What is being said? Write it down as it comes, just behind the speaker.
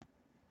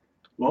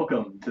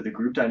Welcome to the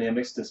Group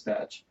Dynamics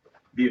Dispatch,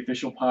 the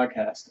official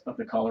podcast of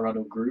the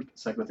Colorado Group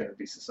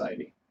Psychotherapy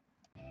Society.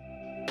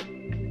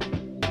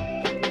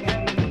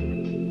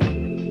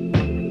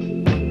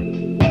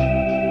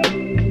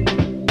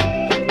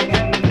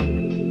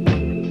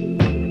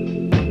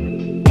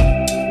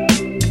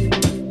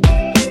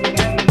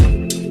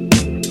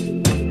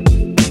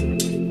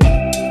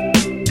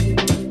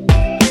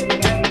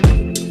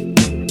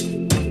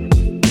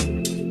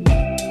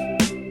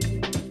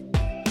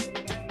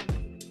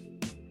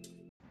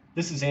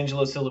 This is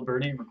Angelo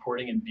Siliberti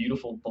recording in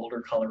beautiful Boulder,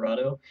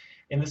 Colorado.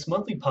 In this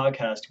monthly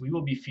podcast, we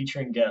will be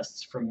featuring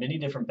guests from many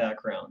different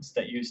backgrounds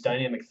that use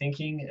dynamic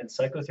thinking and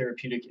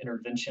psychotherapeutic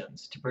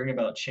interventions to bring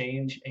about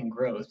change and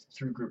growth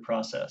through group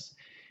process.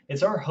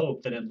 It's our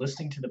hope that in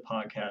listening to the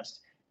podcast,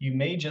 you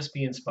may just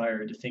be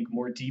inspired to think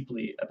more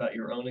deeply about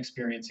your own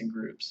experience in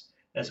groups,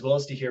 as well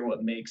as to hear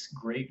what makes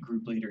great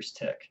group leaders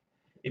tick.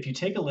 If you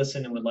take a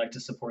listen and would like to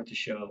support the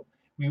show,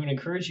 we would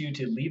encourage you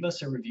to leave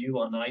us a review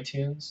on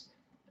iTunes,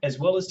 as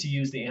well as to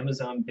use the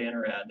Amazon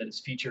banner ad that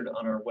is featured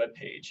on our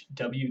webpage,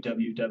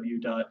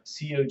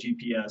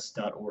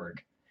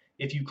 www.cogps.org.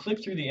 If you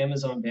click through the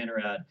Amazon banner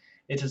ad,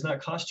 it does not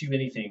cost you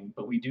anything,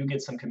 but we do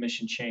get some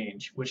commission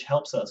change, which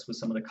helps us with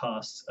some of the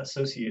costs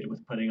associated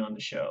with putting on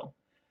the show.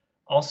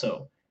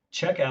 Also,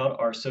 check out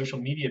our social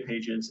media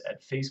pages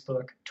at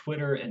Facebook,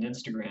 Twitter, and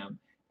Instagram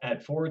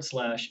at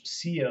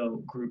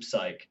 /CO Group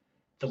Psych.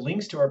 The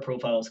links to our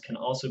profiles can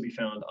also be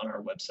found on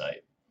our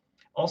website.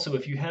 Also,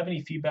 if you have any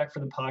feedback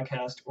for the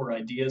podcast or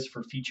ideas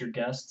for featured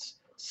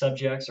guests,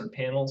 subjects, or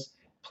panels,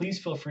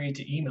 please feel free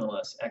to email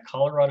us at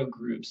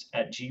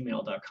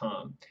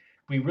coloradogroups@gmail.com.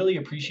 We really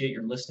appreciate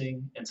your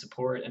listening and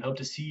support and hope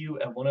to see you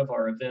at one of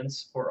our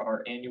events or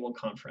our annual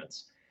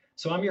conference.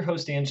 So I'm your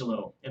host,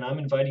 Angelo, and I'm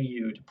inviting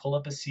you to pull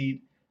up a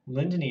seat,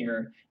 lend an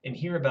ear, and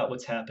hear about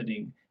what's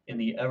happening in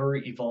the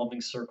ever-evolving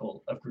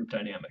circle of group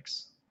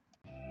dynamics.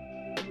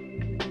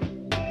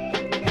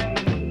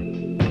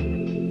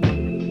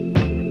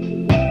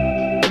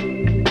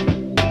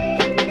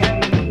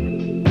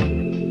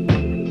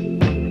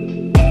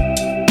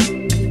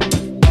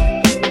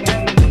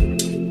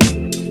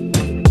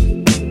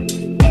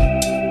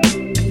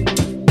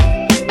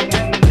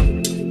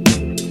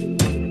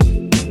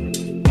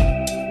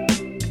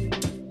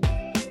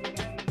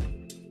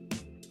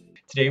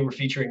 Today we're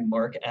featuring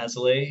Marc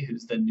Azoulay,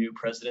 who's the new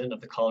president of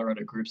the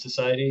Colorado Group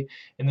Society,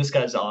 and this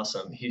guy's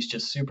awesome. He's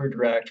just super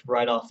direct,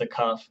 right off the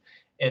cuff,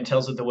 and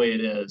tells it the way it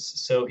is.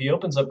 So he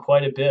opens up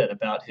quite a bit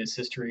about his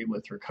history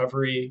with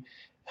recovery,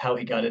 how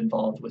he got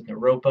involved with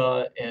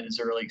Naropa, and his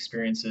early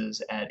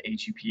experiences at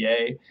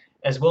AGPA,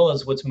 as well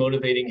as what's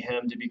motivating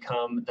him to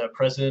become the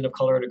president of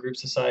Colorado Group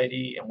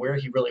Society and where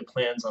he really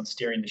plans on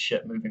steering the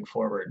ship moving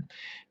forward.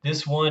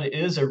 This one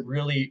is a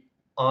really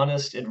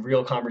honest and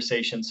real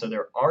conversation, so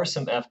there are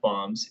some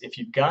F-bombs. If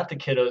you've got the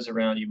kiddos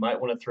around, you might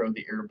want to throw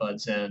the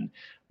earbuds in.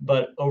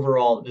 But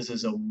overall, this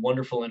is a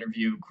wonderful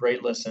interview.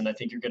 Great listen. I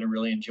think you're going to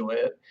really enjoy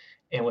it.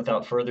 And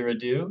without further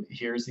ado,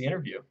 here's the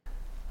interview.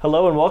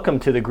 Hello and welcome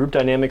to the Group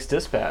Dynamics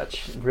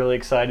Dispatch. Really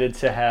excited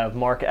to have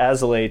Marc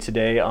Azoulay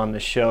today on the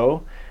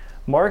show.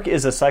 Marc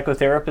is a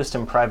psychotherapist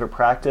in private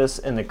practice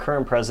and the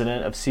current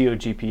president of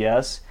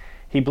COGPS.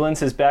 He blends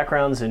his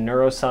backgrounds in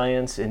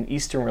neuroscience and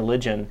Eastern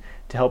religion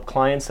to help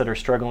clients that are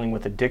struggling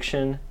with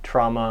addiction,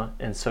 trauma,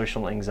 and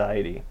social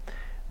anxiety.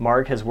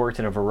 Marc has worked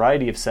in a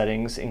variety of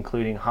settings,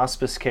 including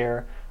hospice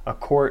care, a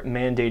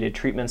court-mandated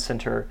treatment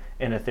center,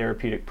 and a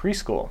therapeutic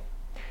preschool.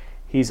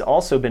 He's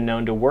also been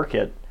known to work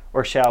it,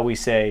 or shall we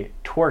say,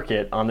 twerk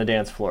it on the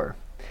dance floor.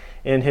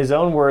 In his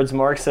own words,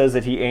 Marc says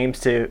that he aims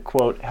to,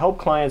 quote, help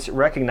clients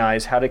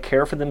recognize how to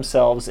care for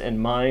themselves in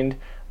mind,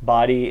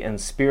 body,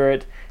 and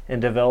spirit, and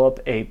develop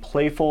a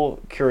playful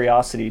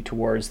curiosity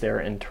towards their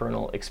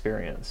internal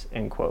experience,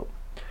 end quote.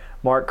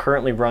 Marc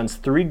currently runs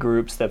 3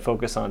 groups that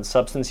focus on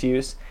substance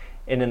use,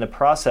 and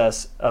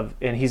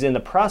he's in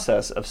the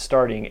process of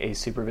starting a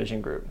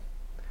supervision group.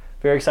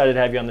 Very excited to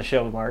have you on the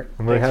show, Marc.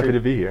 I'm really happy to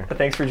be here.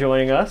 Thanks for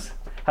joining us.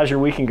 How's your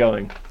weekend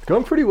going? It's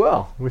going pretty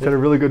well. We've had a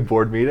really good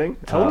board meeting.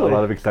 Totally. A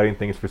lot of exciting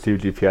things for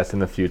COGPS in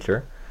the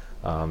future.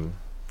 I'm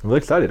really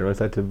excited. I'm really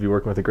excited to be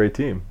working with a great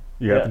team.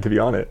 You happen to be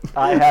on it.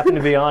 I happen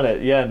to be on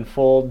it, yeah. In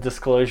full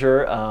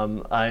disclosure,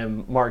 I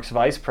am Marc's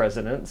vice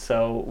president,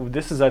 so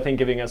this is, I think,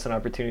 giving us an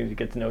opportunity to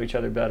get to know each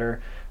other better.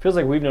 Feels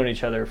like we've known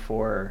each other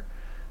for,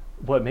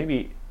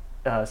 maybe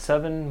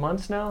 7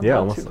 months now? Yeah,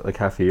 almost like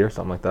half a year,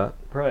 something like that.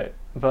 Right.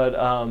 But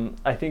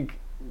I think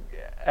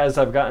as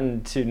I've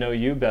gotten to know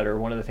you better,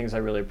 one of the things I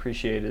really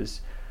appreciate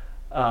is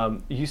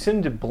you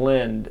seem to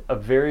blend a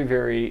very,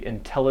 very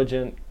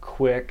intelligent,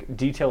 quick,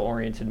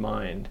 detail-oriented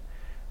mind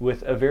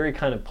with a very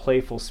kind of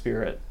playful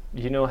spirit.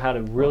 You know how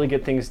to really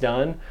get things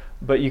done,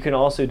 but you can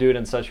also do it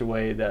in such a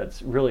way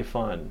that's really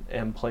fun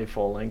and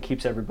playful and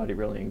keeps everybody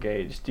really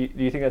engaged. Do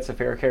you think that's a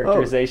fair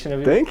characterization of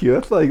you? Thank you.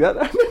 That's like, that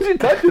actually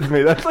touches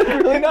me. That's like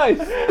really nice.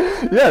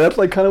 Yeah, that's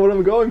like kind of what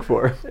I'm going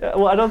for. Yeah,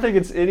 well, I don't think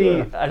it's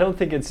any,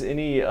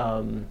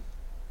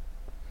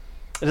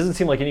 it doesn't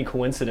seem like any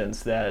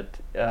coincidence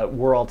that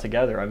we're all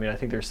together. I mean, I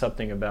think there's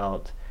something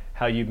about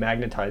how you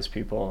magnetize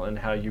people and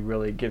how you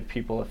really give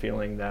people a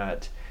feeling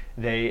that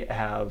they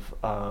have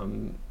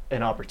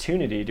an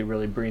opportunity to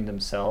really bring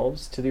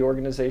themselves to the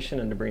organization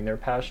and to bring their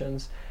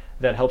passions.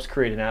 That helps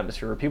create an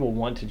atmosphere where people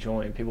want to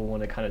join, people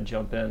want to kind of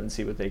jump in and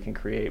see what they can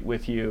create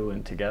with you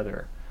and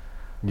together.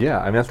 Yeah,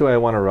 I mean, that's the way I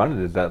want to run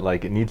it, is that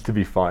like it needs to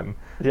be fun,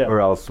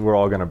 or else we're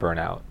all going to burn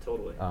out.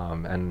 Totally.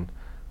 And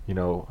you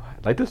know,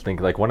 I like to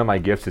think like one of my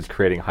gifts is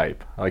creating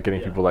hype. I like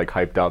getting people like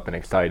hyped up and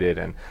excited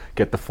and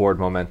get the forward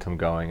momentum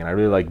going. And I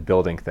really like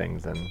building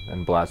things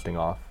and blasting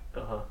off.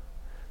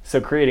 So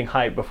creating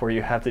hype before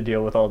you have to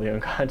deal with all the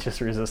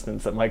unconscious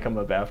resistance that might come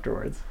up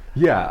afterwards.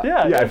 Yeah.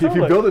 If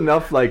you build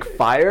enough like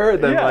fire,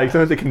 then like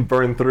sometimes it can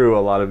burn through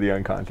a lot of the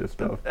unconscious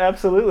stuff.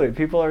 Absolutely.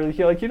 People are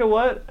like, you know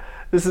what?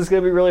 This is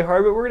going to be really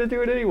hard, but we're going to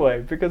do it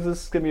anyway because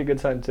this is going to be a good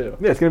time too.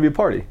 Yeah, it's going to be a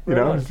party. You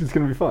know, it's just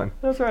going to be fun.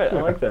 That's right.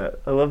 I like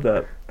that. I love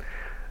that.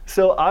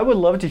 So I would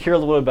love to hear a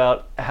little bit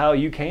about how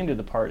you came to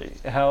the party,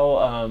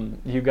 how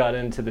you got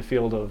into the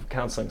field of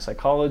counseling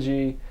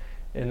psychology,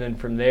 and then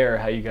from there,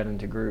 how you got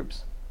into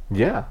groups.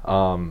 Yeah.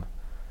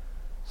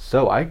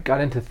 So I got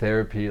into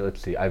therapy,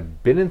 let's see,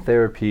 I've been in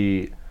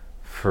therapy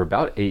for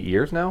about 8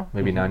 years now,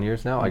 maybe 9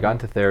 years now. I got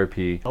into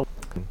therapy.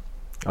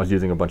 I was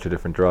using a bunch of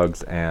different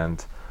drugs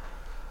and,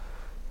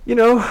 you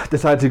know,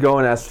 decided to go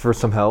and ask for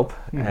some help.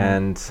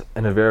 And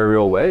in a very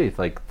real way,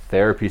 like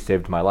therapy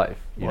saved my life.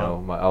 You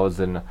know,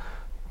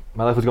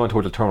 my life was going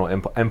towards a terminal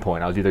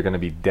endpoint. I was either going to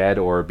be dead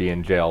or be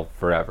in jail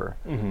forever.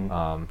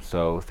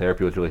 So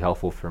therapy was really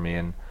helpful for me,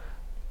 and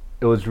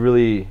it was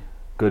really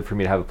good for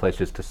me to have a place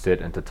just to sit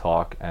and to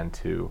talk and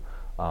to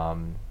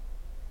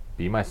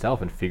be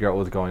myself and figure out what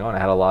was going on. I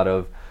had a lot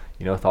of,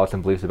 you know, thoughts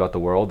and beliefs about the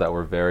world that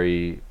were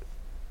very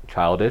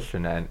childish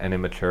and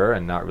immature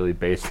and not really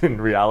based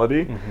in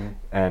reality.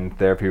 And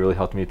therapy really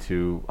helped me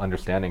to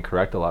understand and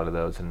correct a lot of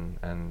those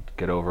and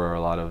get over a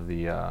lot of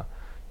the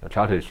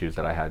childhood issues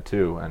that I had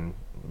too, and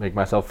make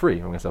myself free,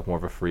 make myself more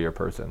of a freer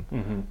person.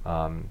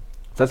 So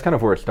that's kind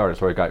of where it started,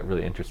 so I got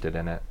really interested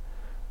in it.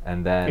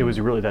 And then it was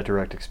really that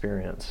direct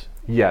experience.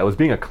 Yeah, it was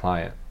being a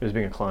client. It was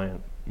being a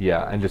client.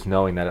 Yeah, and just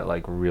knowing that it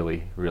like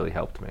really, really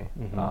helped me.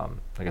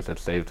 Like I said,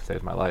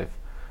 saved my life.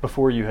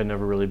 Before, you had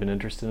never really been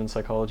interested in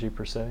psychology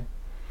per se?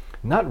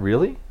 Not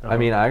really. I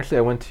mean, I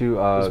went to... it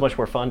was much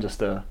more fun just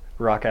to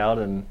rock out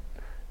and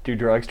do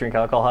drugs, drink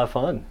alcohol, have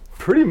fun.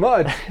 Pretty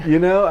much, you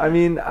know? I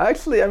mean,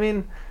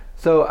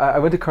 so I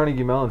went to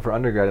Carnegie Mellon for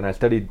undergrad and I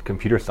studied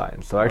computer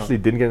science. So I actually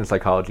didn't get into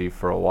psychology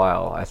for a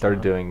while. I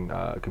started doing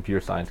computer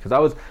science because I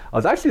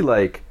was actually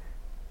like,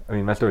 I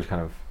mean, my story's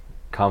kind of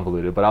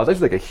convoluted, but I was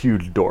actually like a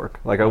huge dork.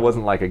 Like I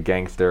wasn't like a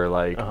gangster,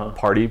 like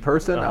party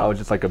person. I was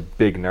just like a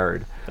big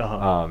nerd.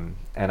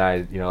 And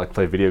I, you know, like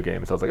play video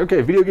games. So I was like,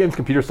 okay, video games,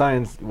 computer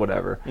science,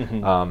 whatever.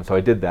 So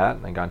I did that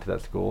and I got into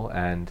that school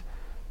and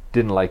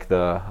didn't like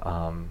the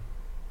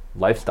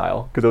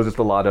lifestyle because it was just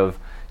a lot of,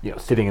 you know,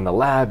 sitting in the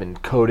lab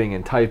and coding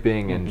and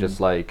typing and just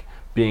like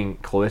being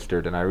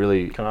cloistered, and I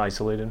really kind of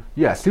isolated.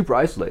 Yeah, super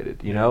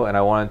isolated, you know, and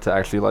I wanted to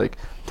actually like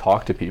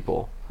talk to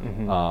people.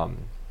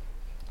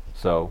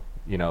 So,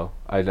 you know,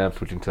 I ended up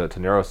switching to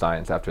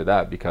neuroscience after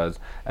that because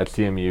at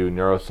CMU,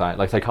 neuroscience,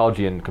 like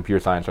psychology and computer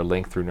science are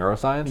linked through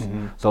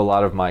neuroscience. So a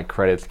lot of my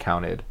credits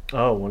counted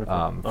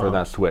for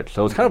that switch.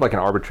 So it was kind of like an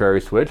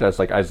arbitrary switch. I was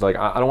like, I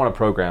don't want to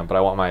program, but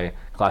I want my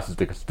classes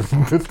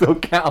to still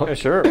count. Yeah,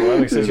 sure. Well, that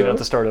makes sense. You don't have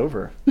to start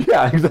over.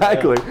 Yeah,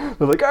 exactly. I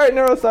was like, all right,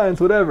 neuroscience,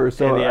 whatever.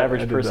 So and the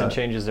average person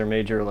changes their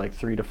major like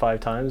 3 to 5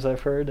 times,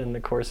 I've heard, in the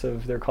course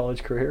of their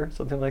college career,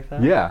 something like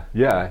that.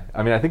 Yeah.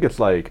 I mean, I think it's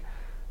like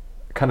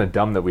kind of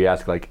dumb that we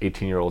ask like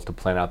 18-year-olds to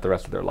plan out the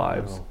rest of their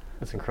lives.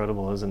 That's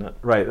incredible, isn't it?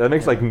 Right. That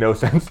makes like no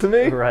sense to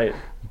me. Right.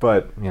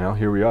 But, you know,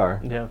 here we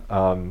are. Yeah.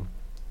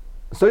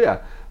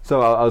 So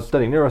I was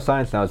studying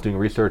neuroscience and I was doing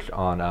research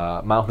on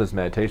mindfulness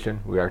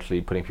meditation. We were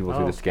actually putting people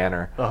through the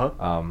scanner.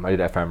 I did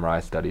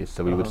fMRI studies,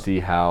 so we would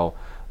see how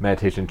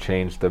meditation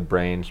changed the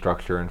brain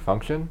structure and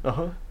function.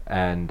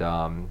 And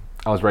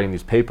I was writing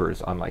these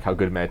papers on like how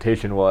good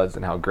meditation was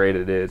and how great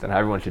it is and how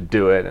everyone should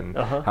do it and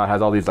how it has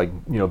all these like,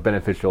 you know,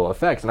 beneficial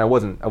effects. And I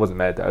wasn't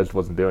meditating, I just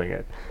wasn't doing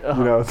it.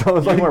 You know, so I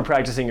was you weren't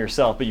practicing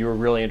yourself, but you were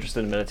really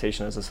interested in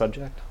meditation as a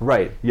subject.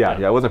 Right. Yeah.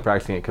 I wasn't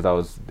practicing it because I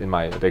was in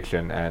my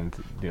addiction and,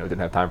 you know, didn't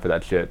have time for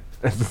that shit.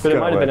 But it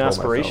might have been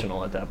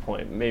aspirational at that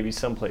point, maybe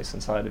someplace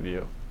inside of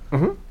you.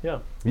 Yeah.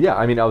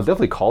 I mean, I was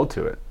definitely called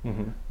to it.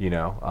 You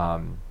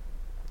know,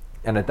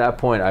 and at that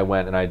point, I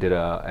went and I did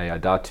a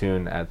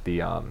Datun at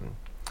the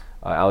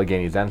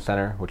Allegheny Zen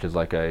Center, which is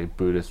like a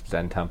Buddhist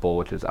Zen temple,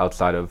 which is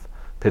outside of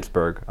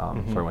Pittsburgh,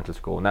 where I went to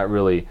school. And that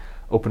really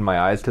opened my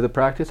eyes to the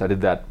practice. I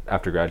did that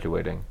after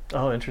graduating.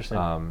 Oh, interesting.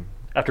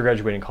 After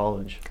graduating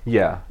college?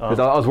 Yeah, because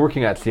I was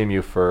working at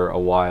CMU for a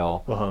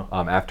while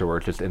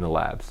afterwards, just in the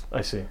labs. I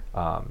see.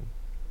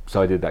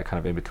 So I did that kind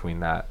of in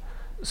between that.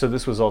 So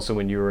this was also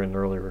when you were in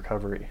early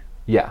recovery?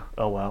 Yeah.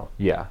 Oh, wow.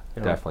 Yeah,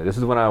 definitely. This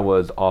is when I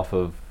was off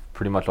of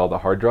pretty much all the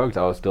hard drugs.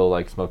 I was still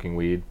like smoking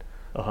weed.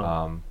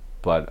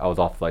 But I was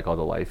off like all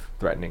the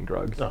life-threatening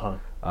drugs, and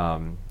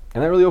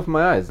that really opened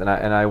my eyes. And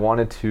I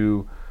wanted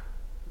to,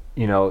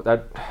 you know,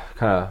 that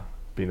kind of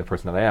being the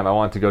person that I am, I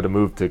wanted to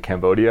move to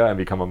Cambodia and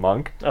become a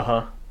monk.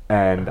 Uh-huh.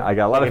 And I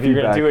got a lot of If you're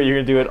feedback. gonna do it, you're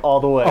gonna do it all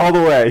the way. All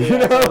the way, you Yeah,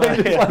 know,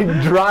 totally, just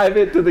like drive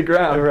it to the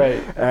ground.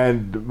 Right.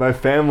 And my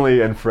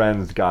family and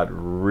friends got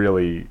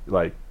really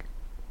like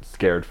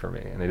scared for me,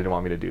 and they didn't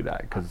want me to do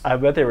that because I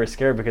bet they were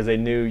scared because they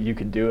knew you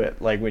could do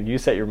it. Like when you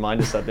set your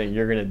mind to something,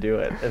 you're gonna do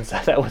it. And so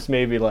that was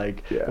maybe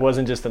like, Yeah. it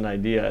wasn't just an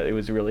idea. It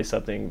was really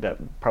something that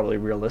probably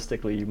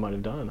realistically you might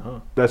have done, huh?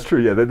 that's true.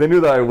 Yeah, they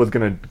knew that I was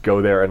gonna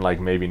go there and like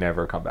maybe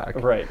never come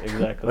back. Right,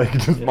 exactly. Like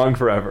just Yeah. monk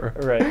forever.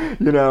 Right.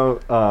 You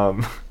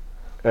know.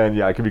 And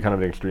yeah, I can be kind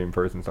of an extreme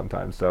person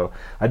sometimes. So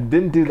I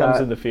didn't do Comes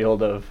that. in the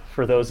field of,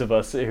 for those of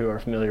us who are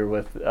familiar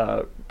with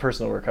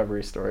personal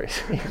recovery stories.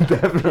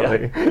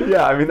 Definitely.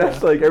 Yeah, I mean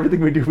that's like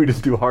everything we do, we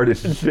just do hard as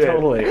shit.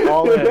 Totally.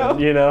 All You in, know?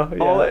 you know?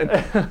 All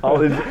Yeah. in.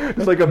 All in.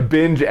 It's like a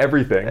binge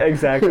everything.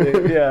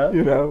 Exactly, yeah.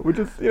 You know, which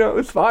is, you know,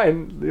 it's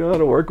fine. You know how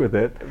to work with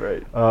it.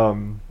 Right.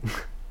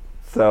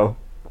 So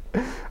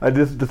I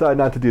just decided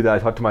not to do that. I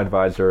talked to my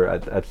advisor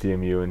at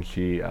CMU, and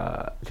she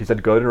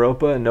said go to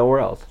Naropa and nowhere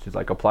else. She's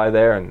like, apply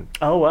there and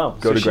Oh, wow.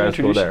 Go so to she grad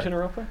school introduced there.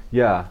 you to Naropa?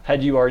 yeah.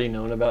 Had you already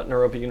known about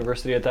Naropa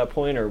University at that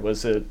point, or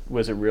was it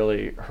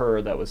really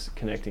her that was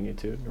connecting you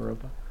to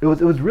Naropa? It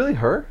was really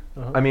her.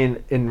 Uh-huh. I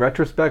mean, in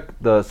retrospect,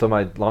 so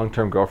my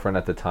long-term girlfriend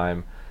at the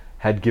time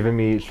had given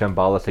me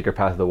Shambhala Sacred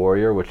Path of the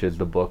Warrior, which is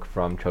the book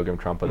from Chogyam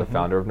Trungpa, the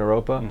founder of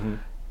Naropa. Mm-hmm.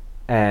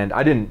 And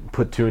I didn't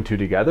put two and two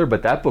together,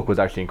 but that book was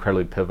actually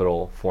incredibly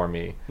pivotal for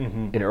me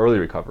Mm-hmm. in early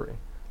recovery.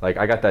 Like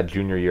I got that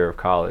junior year of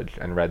college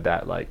and read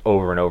that like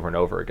over and over and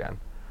over again.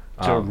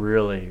 So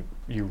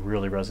you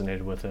really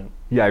resonated with it.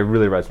 Yeah, I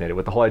really resonated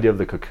with the whole idea of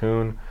the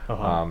cocoon,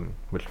 Uh-huh.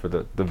 which for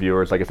the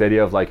viewers, like it's the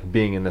idea of like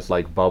being in this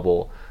like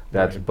bubble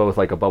that's Right. both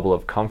like a bubble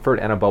of comfort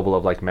and a bubble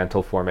of like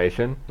mental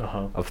formation,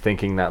 Uh-huh. of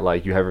thinking that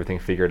like you have everything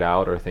figured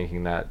out or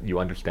thinking that you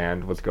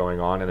understand what's going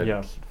on, and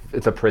Yeah.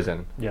 it's a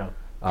prison. Yeah.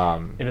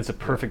 And it's a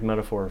perfect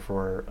metaphor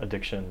for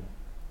addiction.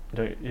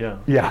 Yeah.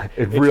 Yeah,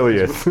 it really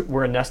is.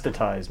 We're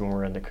anesthetized when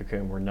we're in the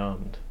cocoon. We're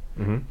numbed.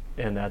 hmm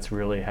And that's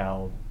really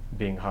how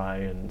being high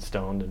and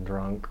stoned and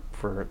drunk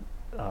for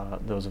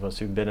those of us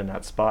who've been in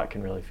that spot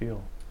can really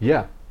feel.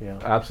 Yeah, Yeah.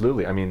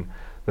 absolutely. I mean,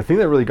 the thing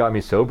that really got me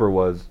sober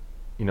was,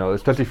 you know,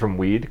 especially from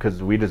weed,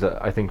 because weed is,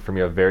 I think, for me,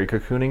 a very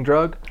cocooning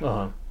drug,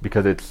 Uh-huh.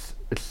 because it's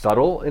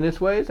subtle in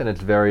its ways, and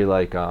it's very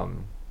like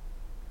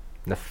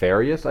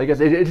nefarious. I guess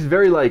it's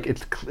very like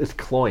it's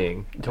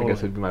cloying. I Totally.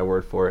 guess would be my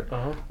word for it.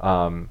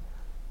 Uh-huh.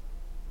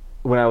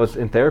 When I was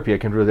in therapy, I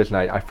came to the realization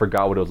I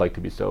forgot what it was like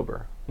to be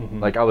sober.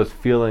 Mhm. Like I was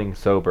feeling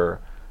sober,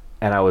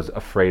 and I was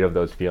afraid of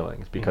those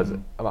feelings because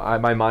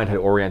my mind had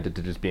oriented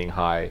to just being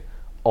high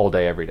all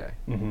day, every day.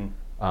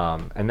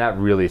 Mm-hmm. And that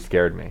really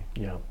scared me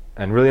Yeah.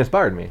 and really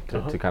inspired me to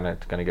Uh-huh. kind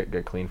of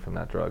get clean from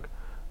that drug.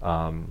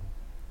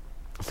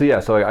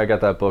 So I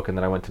got that book, and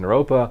then I went to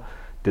Naropa,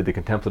 did the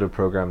contemplative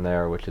program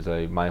there, which is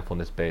a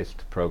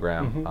mindfulness-based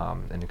program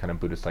Mhm. in kind of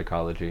Buddhist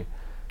psychology.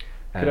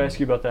 Could I ask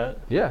you about that?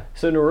 Yeah.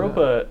 So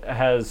Naropa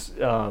has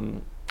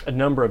a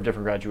number of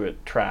different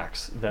graduate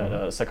tracks that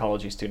Mhm. a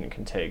psychology student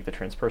can take: the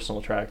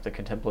transpersonal track, the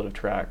contemplative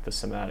track, the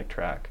somatic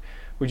track.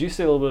 Would you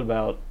say a little bit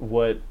about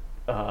what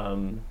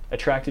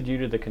attracted you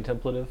to the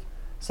contemplative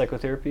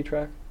psychotherapy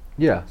track?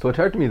 Yeah. So what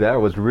attracted me there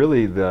was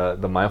really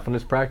the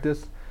mindfulness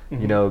practice,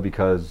 Mhm. you know,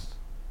 because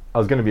I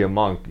was going to be a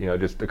monk, you know,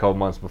 just a couple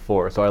months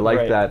before. So I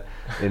liked Right. that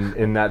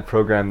in that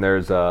program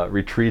there's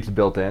retreats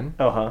built in.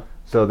 Uh-huh.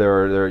 So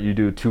there you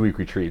do 2-week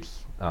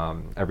retreats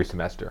every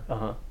semester.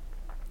 Uh-huh.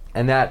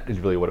 And that is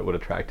really what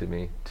attracted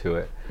me to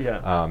it. Yeah.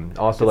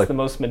 Also, It's like the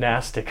most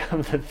monastic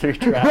of the three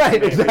tracks. right,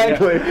 maybe,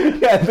 exactly.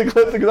 Yeah, it's the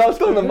closest because I was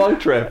still on the monk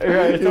trip.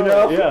 Right, you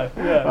know. totally.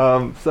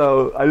 Yeah.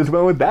 So I just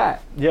went with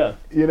that. Yeah.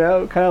 You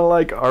know, kind of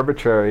like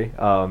arbitrary.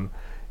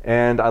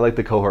 And I like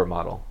the cohort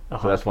model.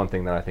 Uh-huh. So that's one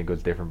thing that I think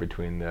was different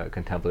between the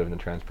contemplative and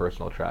the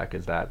transpersonal track,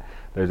 is that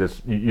there's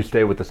this you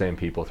stay with the same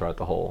people throughout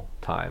the whole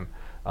time,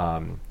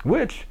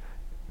 which,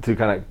 to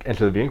kind of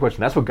answer the beginning question,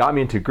 that's what got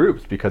me into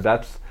groups, because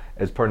that's,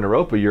 as part of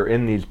Naropa, you're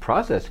in these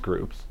process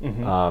groups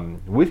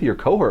with your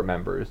cohort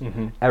members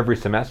every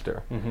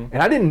semester.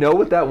 And I didn't know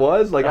what that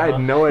was. Like, I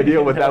had no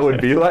idea what that would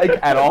be like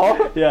at all.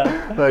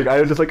 Yeah. Like, I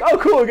was just like, oh,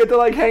 cool, we get to,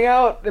 like, hang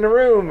out in a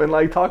room and,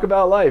 like, talk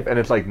about life. And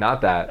it's, like,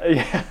 not that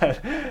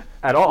Yeah.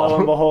 at all. Lo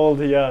and behold,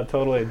 yeah,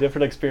 totally.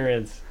 Different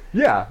experience.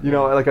 Yeah, you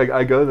know, like,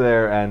 I go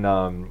there,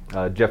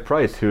 and Jeff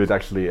Price, who is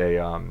actually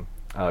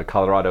a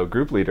Colorado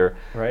group leader,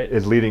 Right.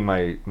 is leading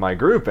my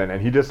group, and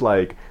he just,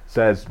 like,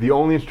 says the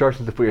only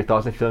instructions to put your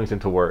thoughts and feelings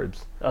into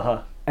words.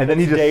 Uh-huh. And then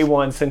he just Day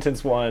one,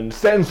 sentence one.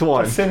 sends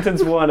one.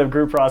 Sentence one of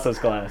group process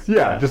class.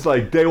 Yeah, just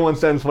like day one,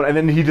 sentence one, and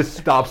then he just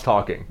stops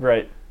talking.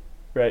 Right.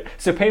 Right.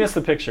 So paint us the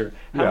picture.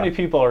 How Yeah. many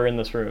people are in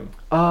this room?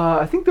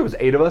 I think there was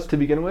 8 of us to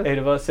begin with. 8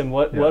 of us. And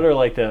what Yeah. are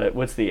like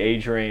what's the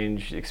age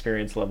range,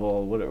 experience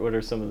level? What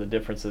are some of the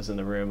differences in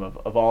the room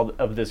of all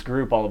of this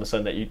group all of a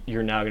sudden that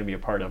you're now going to be a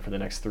part of for the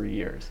next 3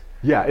 years?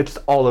 Yeah, it's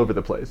all over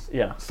the place.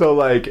 Yeah. So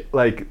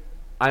like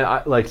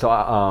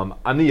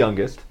I'm the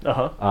youngest.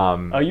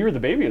 Oh, you were the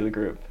baby of the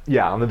group.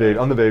 Yeah, I'm the baby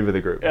of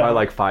the group by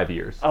like 5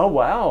 years. Oh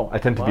wow. I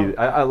tend to be.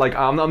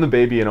 I'm the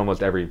baby in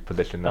almost every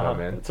position that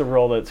I'm in. It's a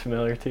role that's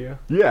familiar to you.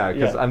 Yeah,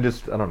 because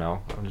I don't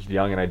know. I'm just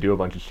young and I do a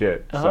bunch of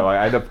shit. So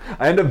I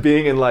end up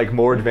being in like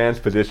more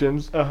advanced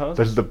positions, such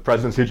as the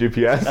presidency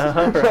GPS,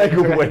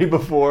 right. Way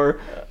before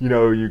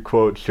you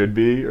quote should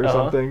be or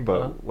something.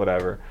 But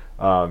whatever.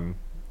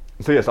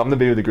 So yes, I'm the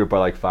baby of the group by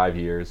like 5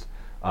 years.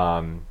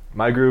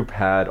 My group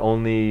had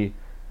only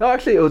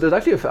it was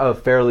actually a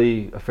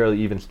fairly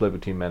even split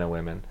between men and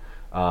women,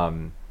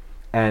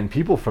 and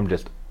people from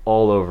just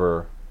all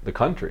over the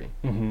country,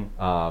 and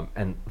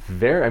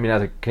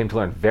as I came to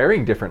learn,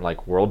 varying different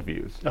like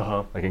worldviews,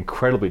 like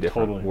incredibly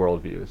different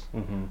worldviews,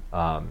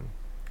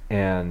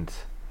 and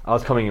I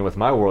was coming in with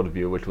my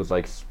worldview, which was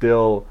like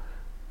still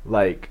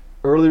like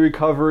early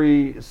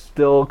recovery,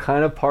 still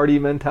kind of party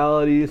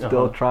mentality,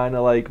 still trying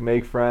to like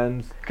make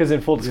friends. Because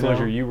in full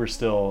disclosure, you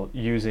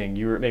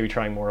were maybe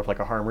trying more of like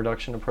a harm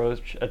reduction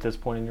approach at this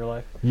point in your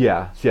life.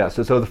 Yeah.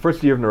 So the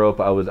first year of Naropa,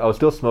 I was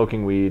still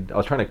smoking weed. I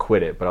was trying to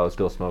quit it, but I was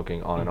still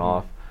smoking on and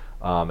off,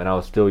 and I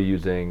was still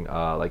using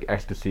like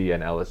ecstasy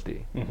and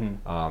LSD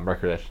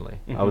recreationally.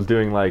 I was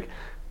doing like.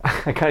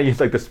 I kind of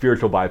used like the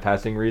spiritual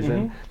bypassing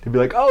reason to be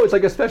like, oh, it's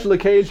like a special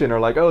occasion, or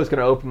like, oh, it's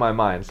going to open my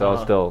mind. So I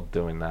was still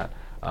doing that.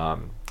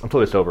 I'm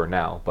totally sober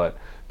now, but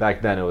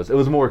back then it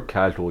was more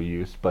casual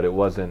use, but it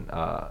wasn't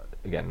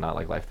again not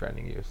like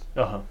life-threatening use.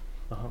 So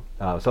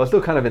I was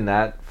still kind of in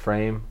that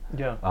frame.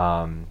 Yeah.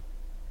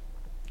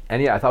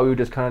 And I thought we would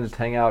just kind of just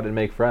hang out and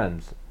make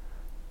friends,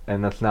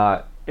 and that's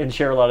not. And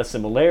share a lot of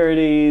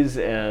similarities,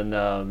 and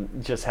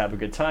just have a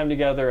good time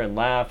together, and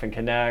laugh and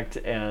connect.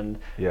 And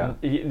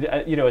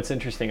it's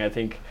interesting. I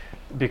think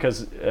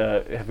because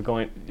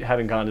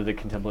having gone to the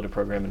contemplative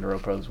program in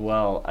Naropa as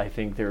well, I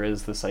think there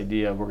is this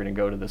idea of we're going to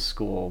go to this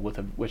school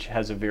which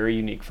has a very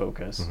unique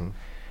focus,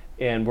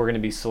 and we're going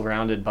to be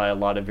surrounded by a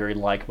lot of very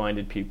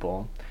like-minded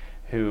people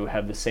who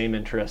have the same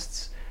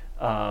interests,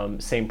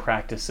 same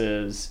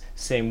practices,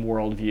 same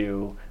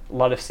worldview. A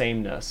lot of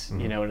sameness,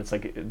 and it's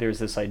like there's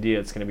this idea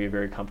it's going to be a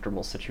very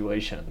comfortable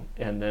situation,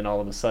 and then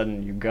all of a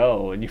sudden you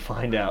go and you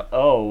find out,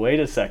 oh, wait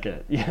a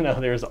second,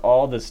 there's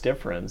all this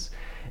difference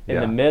in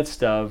the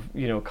midst of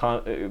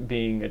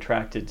being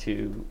attracted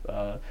to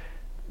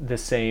the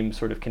same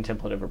sort of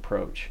contemplative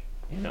approach,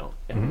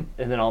 and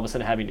then all of a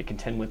sudden having to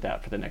contend with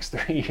that for the next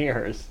 3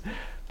 years.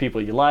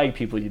 People you like,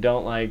 people you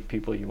don't like,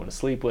 people you want to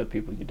sleep with,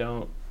 people you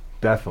don't.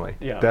 Definitely.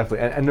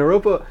 And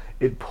Naropa,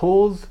 it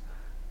pulls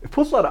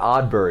a lot of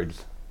odd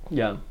birds.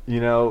 Yeah.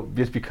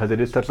 Just because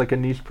it is such like a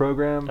niche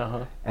program,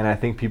 and I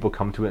think people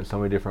come to it in so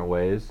many different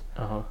ways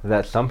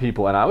that some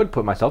people, and I would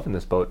put myself in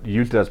this boat,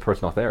 used it as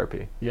personal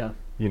therapy. Yeah.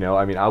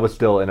 I was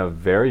still in a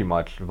very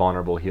much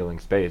vulnerable healing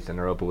space, and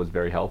Naropa was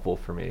very helpful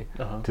for me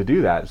to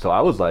do that. So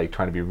I was like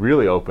trying to be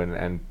really open,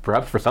 and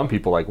perhaps for some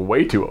people like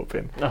way too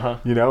open.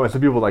 And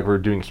some people like were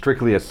doing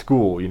strictly at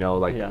school,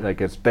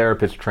 like as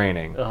therapist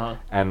training,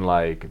 and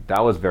like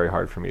that was very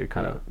hard for me to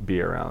kind of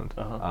be around.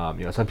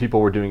 Some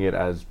people were doing it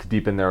as to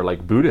deepen their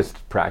like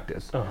Buddhist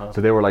practice, so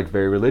they were like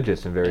very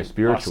religious and very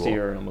spiritual,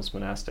 austere and almost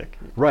monastic.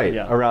 Right,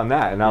 around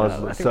that, and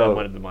I think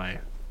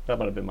that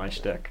might have been my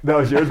shtick. That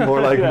was yours,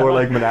 more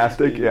like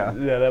monastic. Yeah,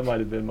 that might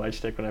have been my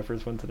shtick when I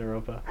first went to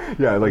Naropa.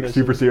 Yeah, like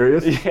super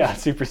serious. Yeah,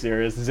 super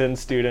serious, Zen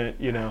student.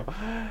 Yeah,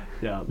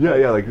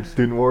 like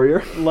student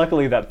warrior.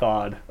 Luckily, that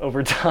thawed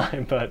over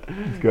time, but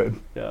it's good.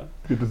 Yeah,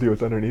 good to see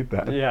what's underneath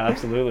that. Yeah,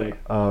 absolutely.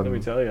 Let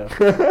me tell you.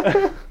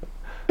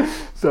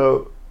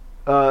 So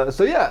just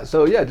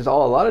a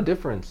lot of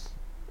difference,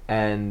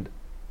 and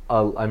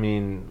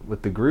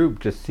with the group,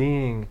 just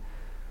seeing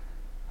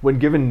when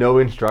given no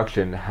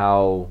instruction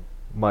how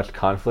much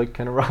conflict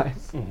can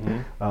arise,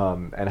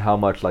 and how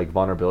much like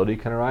vulnerability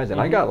can arise,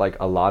 and I got like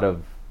a lot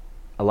of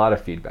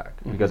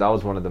feedback because I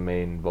was one of the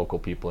main vocal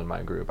people in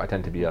my group. I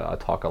tend to be a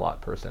talk a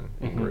lot person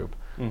in group.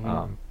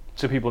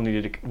 So people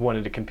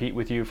wanted to compete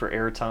with you for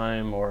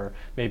airtime, or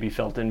maybe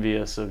felt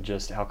envious of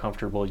just how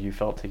comfortable you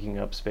felt taking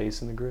up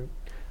space in the group.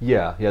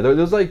 Yeah.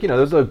 There's like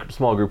there's a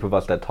small group of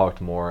us that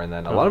talked more, and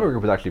then a lot of our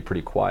group was actually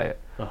pretty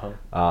quiet.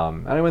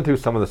 And I went through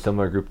some of the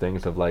similar group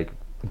things of like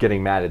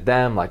getting mad at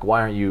them, like why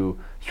aren't you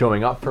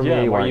showing up for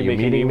me? Why aren't you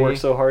making me work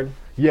so hard?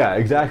 Yeah,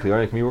 exactly. Why are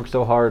you making me work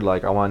so hard?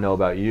 Like I want to know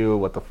about you.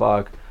 What the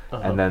fuck?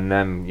 And then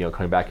them,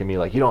 coming back at me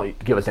like you don't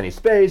give us any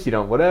space. You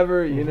don't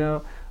whatever.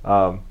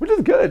 Which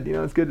is good.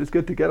 It's good. It's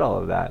good to get all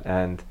of that.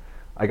 And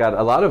I got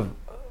a lot of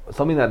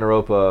something that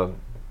Naropa,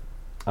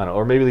 I don't know,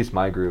 or maybe at least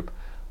my group.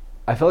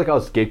 I felt like I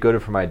was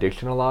scapegoated for my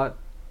addiction a lot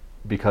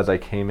because I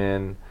came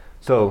in.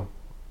 So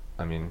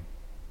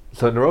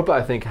Naropa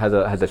I think has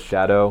a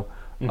shadow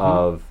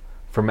of.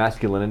 For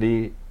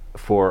masculinity,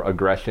 for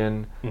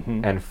aggression,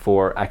 and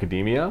for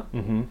academia,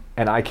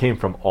 and I came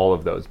from all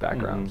of those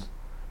backgrounds.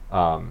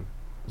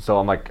 So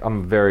I'm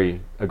a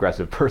very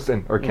aggressive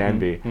person, or can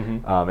be,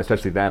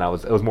 especially then.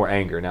 It was more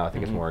anger. Now I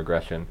think it's more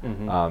aggression,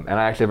 and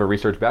I actually have a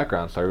research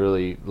background, so I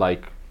really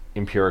like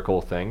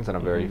empirical things, and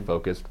I'm very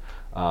focused.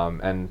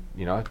 And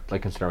I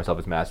consider myself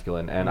as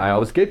masculine, and I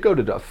was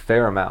scapegoated a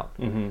fair amount.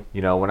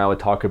 When I would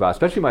talk about,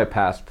 especially my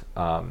past,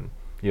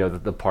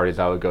 the parties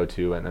I would go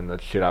to, and the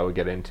shit I would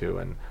get into,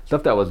 and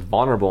stuff that was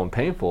vulnerable and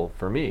painful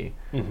for me,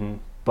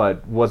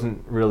 but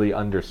wasn't really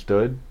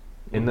understood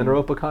in the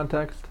Naropa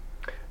context.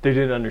 They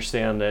didn't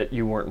understand that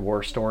you weren't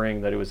war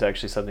storing, that it was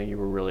actually something you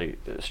were really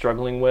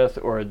struggling with,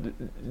 or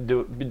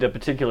the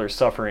particular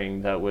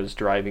suffering that was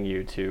driving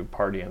you to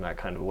party in that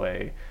kind of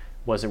way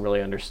wasn't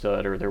really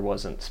understood, or there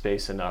wasn't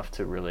space enough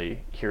to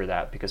really hear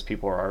that because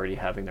people are already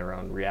having their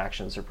own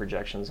reactions or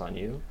projections on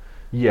you.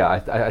 Yeah,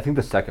 I think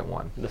the second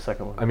one. The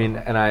second one. I mean,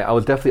 and I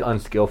was definitely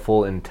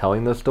unskillful in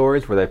telling those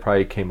stories where they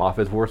probably came off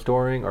as war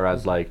storing or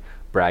as like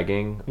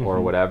bragging or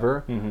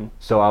whatever.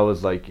 So I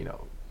was like,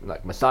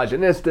 like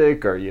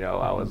misogynistic, or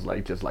I was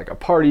like just like a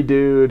party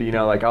dude,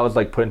 like I was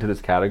like put into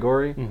this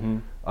category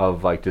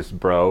of like just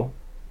bro,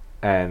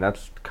 and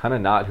that's kind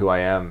of not who I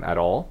am at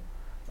all.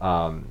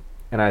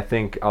 And I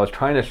think I was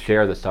trying to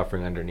share the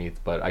suffering underneath,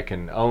 but I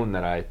can own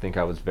that I think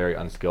I was very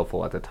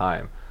unskillful at the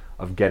time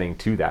of getting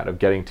to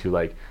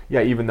like,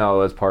 yeah, even though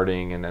I was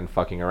partying and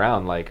fucking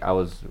around, like I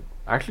was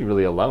actually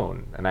really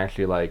alone and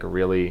actually like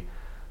really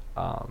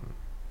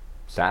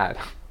sad.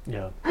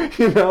 Yeah.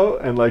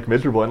 And like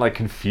miserable and like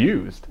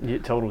confused. Yeah,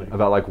 totally.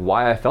 About like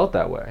why I felt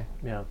that way.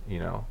 Yeah.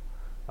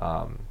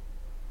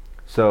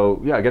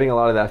 So yeah, getting a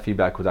lot of that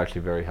feedback was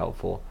actually very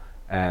helpful.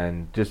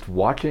 And just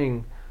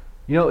watching,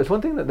 it's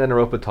one thing that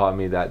Naropa taught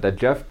me that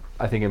Jeff,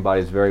 I think,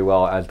 embodies very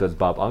well, as does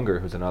Bob Unger,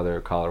 who's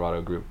another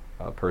Colorado Group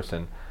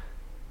person,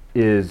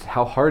 is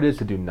how hard it is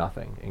to do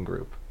nothing in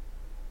group.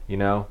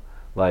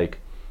 Like,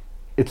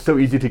 it's so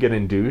easy to get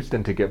induced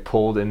and to get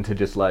pulled into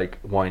just like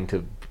wanting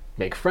to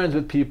make friends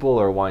with people,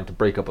 or wanting to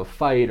break up a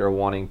fight, or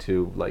wanting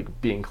to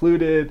like be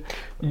included.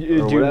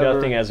 You do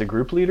nothing as a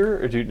group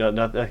leader, or do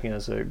nothing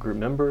as a group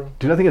member?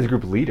 Do nothing as a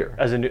group leader.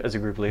 As a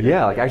group leader.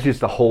 Yeah, like actually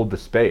just to hold the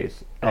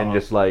space and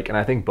just like, and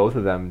I think both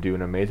of them do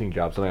an amazing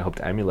job. Something I hope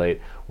to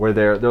emulate, where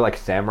they're like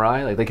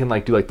samurai, like they can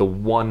like do like the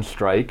one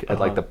strike at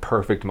like the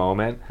perfect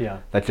moment. Yeah.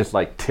 That just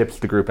like tips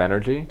the group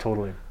energy.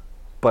 Totally.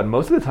 But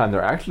most of the time,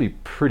 they're actually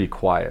pretty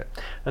quiet.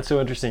 That's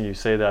so interesting you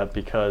say that,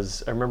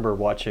 because I remember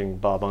watching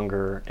Bob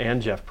Unger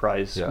and Jeff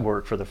Price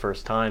work for the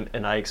first time,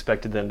 and I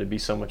expected them to be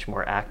so much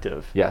more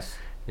active. Yes.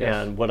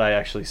 And what I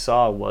actually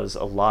saw was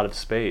a lot of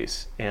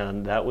space,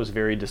 and that was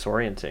very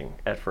disorienting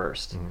at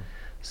first.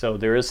 So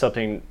there is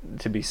something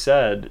to be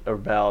said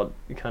about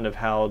kind of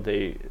how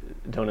they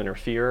don't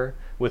interfere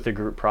with the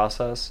group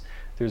process.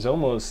 There's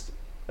almost,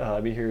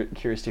 I'd be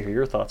curious to hear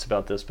your thoughts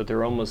about this, but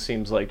there almost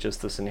seems like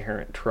just this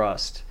inherent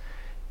trust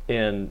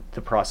in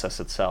the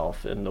process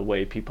itself and the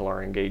way people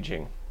are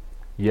engaging.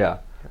 Yeah,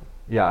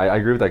 I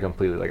agree with that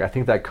completely. Like, I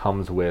think that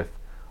comes with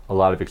a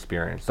lot of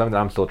experience, something that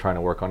I'm still trying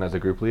to work on as a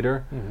group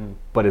leader.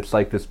 But it's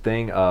like this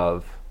thing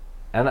of,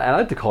 and I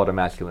like to call it a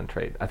masculine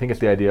trait. I think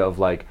it's the idea of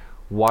like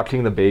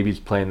watching the babies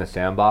play in the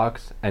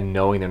sandbox and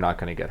knowing they're not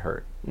going to get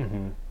hurt.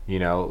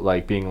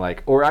 Like being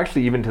like, or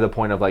actually even to the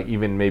point of like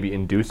even maybe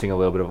inducing a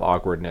little bit of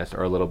awkwardness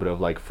or a little bit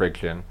of like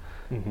friction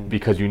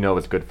because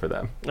it's good for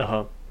them.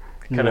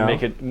 Kind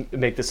of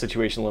make the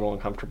situation a little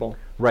uncomfortable.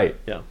 Right.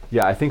 Yeah.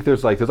 Yeah, I think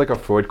there's like a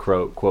Freud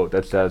quote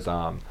that says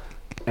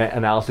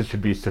analysis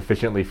should be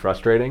sufficiently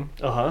frustrating.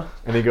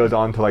 And he goes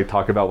on to like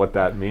talk about what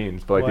that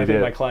means. But like I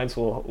think my clients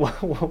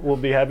will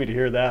be happy to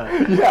hear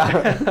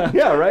that.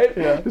 Yeah, right?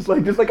 Yeah. Just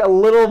like a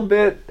little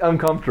bit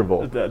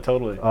uncomfortable.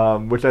 Totally.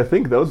 Which I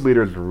think those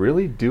leaders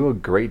really do a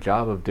great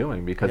job of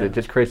doing, because it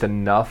just creates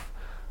enough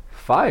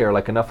fire,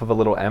 like enough of a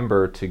little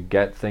ember to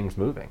get things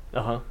moving.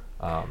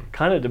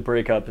 Kind of to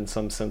break up in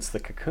some sense the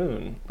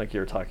cocoon, like you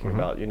were talking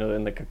about.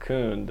 In the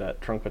cocoon that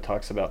Trungpa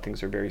talks about,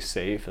 things are very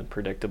safe and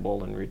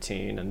predictable and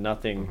routine, and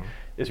nothing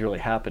is really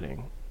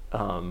happening.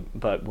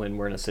 But when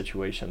we're in a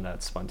situation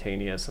that's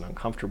spontaneous and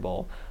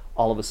uncomfortable,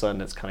 all of a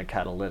sudden it's kind of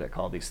catalytic.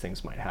 All these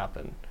things might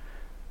happen.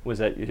 Was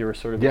that your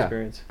sort of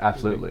experience?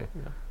 Absolutely.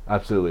 Yeah,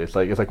 absolutely. It's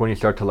like when you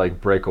start to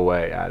like break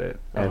away at it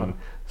and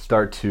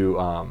start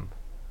to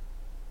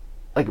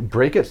like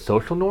break at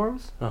social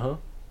norms.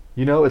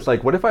 It's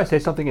like, what if I say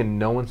something and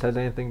no one says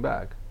anything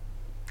back?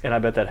 And I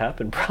bet that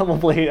happened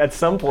probably at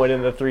some point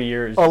in the 3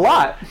 years. A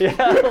lot.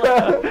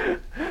 Yeah.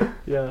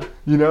 Yeah.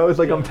 It's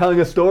like I'm telling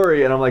a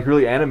story and I'm like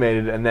really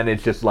animated, and then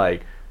it's just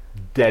like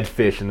dead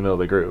fish in the middle of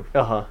the group.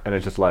 And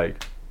it's just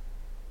like,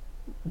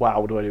 wow,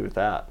 what do I do with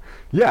that?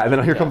 Yeah, and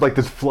then here comes like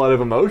this flood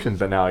of emotions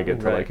that now I get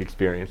to like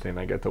experience and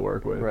I get to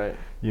work with. Right.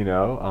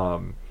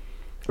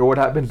 Or what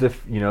happens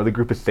if, the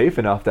group is safe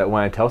enough that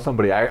when I tell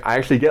somebody, I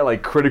actually get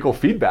like critical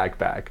feedback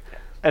back.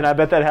 And I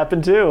bet that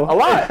happened too. A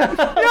lot.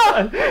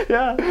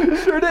 Yeah.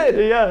 Sure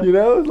did. Yeah.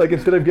 Like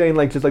instead of getting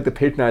like just like the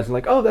patronizing,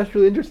 like, oh, that's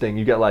really interesting,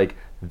 you get like,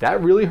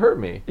 that really hurt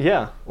me.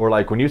 Yeah. Or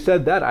like, when you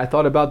said that, I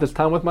thought about this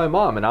time with my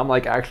mom and I'm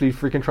like actually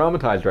freaking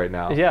traumatized right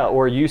now. Yeah.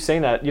 Or you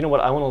saying that, you know what,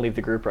 I want to leave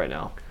the group right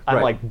now.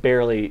 I'm like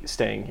barely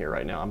staying here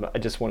right now. I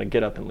just want to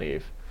get up and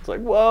leave. It's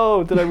like,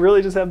 whoa, did I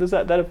really just have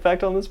that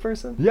effect on this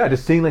person? Yeah,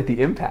 just seeing like the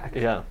impact.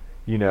 Yeah.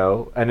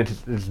 And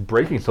it's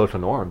breaking social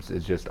norms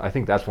is just, I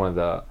think that's one of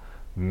the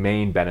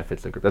main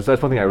benefits of group. That's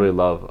one thing I really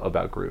love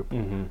about group,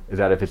 is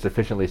that if it's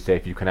sufficiently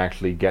safe, you can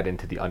actually get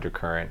into the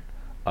undercurrent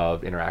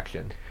of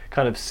interaction.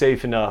 Kind of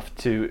safe enough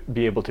to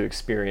be able to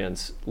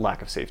experience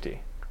lack of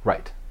safety.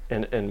 Right.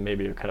 And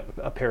maybe a kind of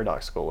a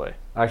paradoxical way.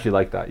 I actually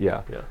like that.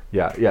 Yeah.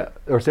 Yeah. Yeah.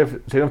 Or safe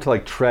enough to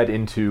like tread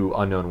into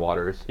unknown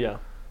waters. Yeah.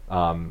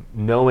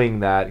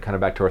 Knowing that, kind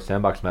of back to our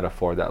sandbox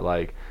metaphor, that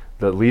like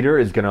the leader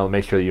is going to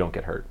make sure that you don't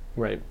get hurt.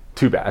 Right.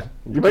 Too bad.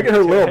 You might get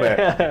hurt a little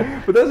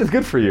bit, but that's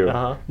good for you.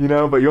 You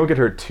know, but you won't get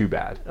hurt too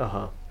bad.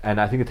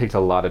 And I think it takes a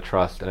lot of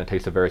trust, and it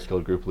takes a very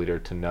skilled group leader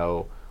to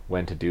know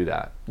when to do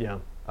that. Yeah.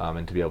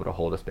 And to be able to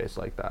hold a space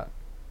like that.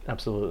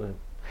 Absolutely.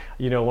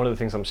 You know, one of the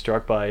things I'm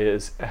struck by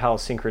is how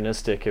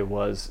synchronistic it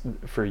was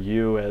for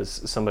you as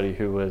somebody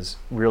who was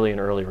really in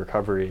early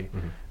recovery,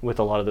 with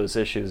a lot of those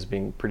issues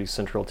being pretty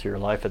central to your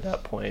life at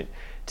that point,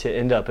 to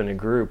end up in a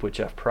group with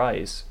Jeff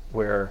Price,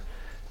 where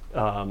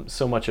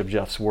so much of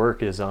Jeff's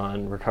work is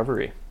on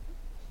recovery.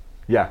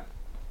 Yeah.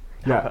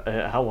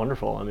 How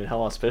wonderful. I mean,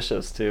 how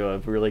auspicious to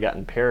have really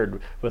gotten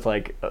paired with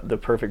like the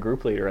perfect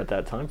group leader at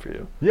that time for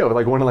you. Yeah, with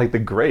like one of like the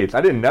greats.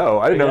 I didn't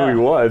know who he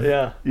was.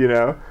 Yeah. You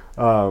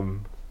know?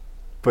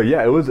 But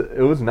yeah, it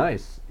was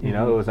nice. You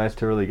know, it was nice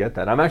to really get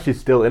that. I'm actually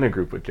still in a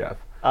group with Jeff.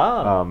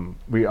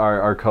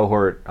 Our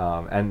cohort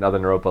and other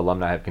Naropa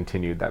alumni have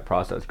continued that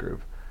process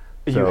group.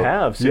 So, you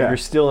have? So you're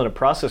still in a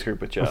process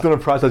group with Jeff? I'm still in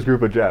a process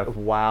group with Jeff.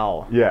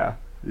 Wow. Yeah.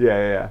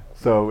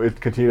 So it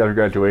continued after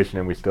graduation,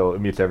 and it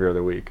meets every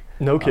other week.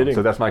 No kidding.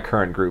 So that's my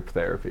current group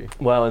therapy.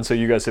 Wow, and so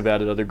you guys have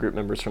added other group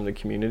members from the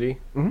community?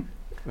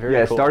 Very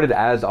cool. It started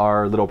as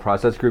our little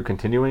process group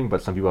continuing,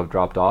 but some people have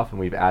dropped off, and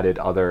we've added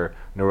other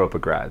Naropa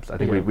grads. I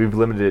think we've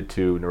limited it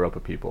to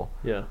Naropa people.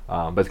 Yeah.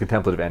 But it's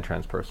contemplative and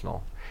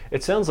transpersonal.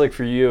 It sounds like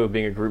for you,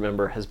 being a group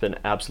member has been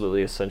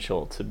absolutely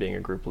essential to being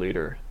a group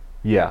leader.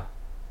 Yeah.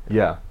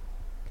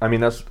 I mean,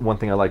 that's one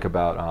thing I like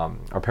about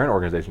our parent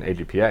organization,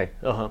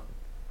 AGPA,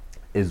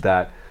 is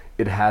that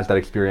it has that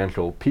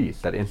experiential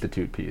piece, that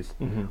institute piece,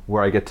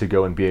 where I get to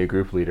go and be a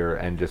group leader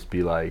and just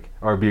be like,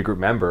 or be a group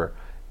member,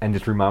 and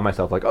just remind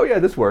myself like, oh yeah,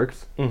 this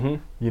works. You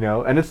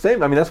know, and it's the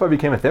same. I mean, that's why I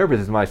became a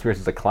therapist, is my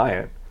experience as a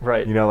client.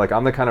 Right. You know, like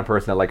I'm the kind of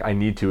person that like I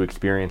need to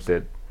experience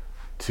it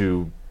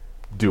to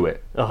do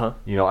it.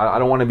 You know, I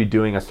don't want to be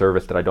doing a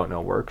service that I don't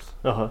know works.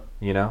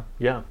 You know.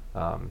 Yeah.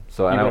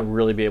 So I don't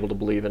really be able to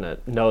believe in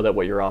it. Know that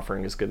what you're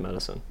offering is good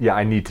medicine. Yeah,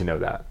 I need to know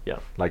that. Yeah.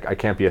 Like I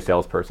can't be a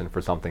salesperson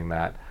for something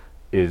that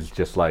is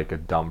just like a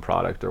dumb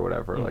product or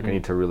whatever. Like I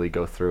need to really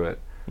go through it,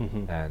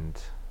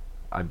 and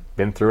I've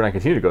been through it and I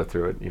continue to go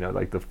through it, you know,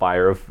 like the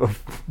fire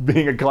of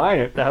being a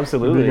client.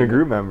 Absolutely. Being a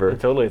group member.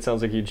 Totally. It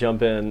sounds like you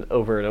jump in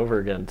over and over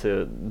again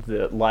to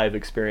the live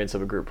experience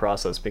of a group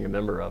process, being a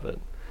member of it.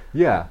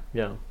 Yeah.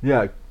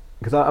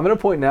 Because I'm at a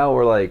point now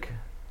where like,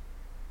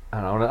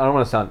 I don't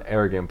want to sound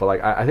arrogant, but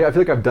like I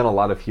feel like I've done a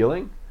lot of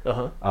healing.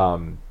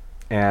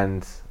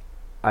 And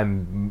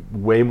I'm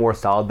way more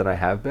solid than I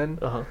have been.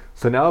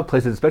 So now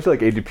places, especially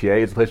like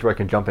AGPA, is a place where I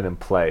can jump in and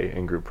play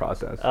in group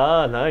process.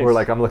 Nice. Where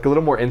like I'm like a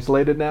little more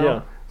insulated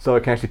now, so I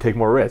can actually take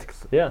more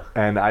risks. Yeah.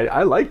 And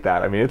I like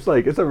that. I mean, it's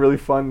a really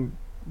fun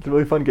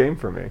game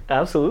for me.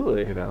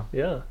 Absolutely. You know.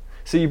 Yeah.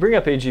 So you bring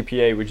up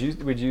AGPA.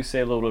 Would you say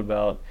a little bit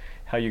about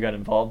how you got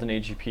involved in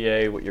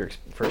AGPA, what your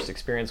first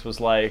experience was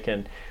like,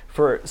 and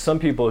for some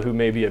people who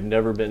maybe have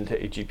never been to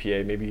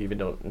AGPA, maybe even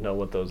don't know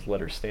what those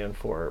letters stand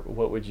for,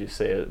 what would you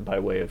say by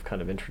way of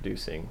kind of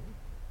introducing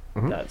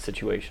that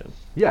situation?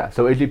 Yeah,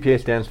 so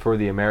AGPA stands for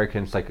the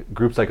American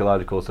Group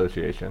Psychological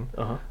Association.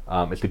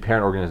 It's the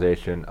parent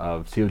organization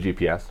of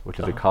COGPS, which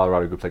is the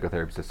Colorado Group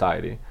Psychotherapy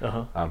Society,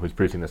 who's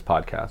producing this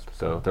podcast.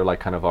 So they're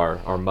like kind of our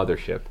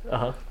mothership.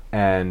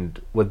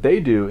 And what they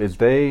do is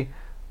they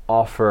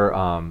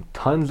offer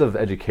tons of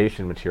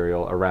education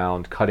material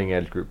around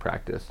cutting-edge group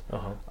practice,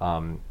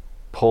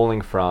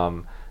 pulling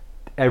from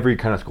every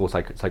kind of school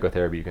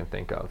psychotherapy you can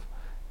think of.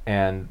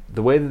 And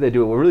the way that they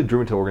do it, what really drew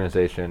me to the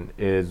organization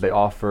is they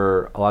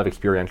offer a lot of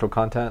experiential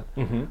content.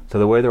 So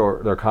the way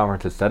their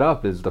conference is set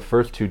up is the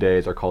first 2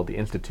 days are called the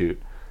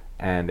Institute,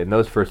 and in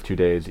those first 2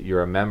 days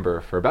you're a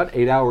member for about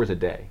 8 hours a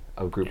day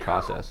of group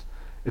process.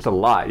 It's a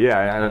lot,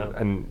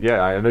 and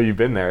I know you've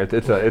been there.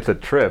 It's a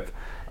trip.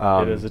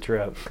 It is a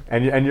trip.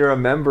 And you're a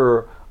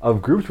member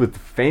of groups with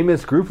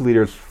famous group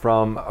leaders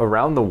from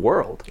around the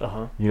world.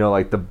 You know,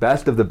 like the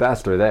best of the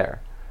best are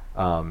there.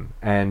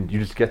 And you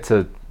just get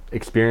to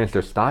experience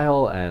their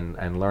style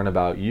and learn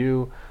about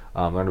you,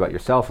 learn about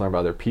yourself, learn about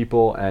other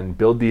people, and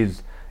build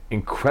these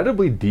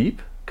incredibly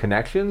deep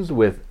connections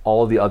with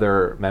all the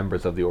other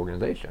members of the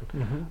organization.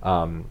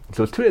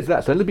 So it's 2 days of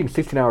that. So it ends up being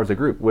 16 hours a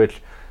group,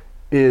 which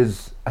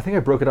is, I think I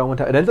broke it out one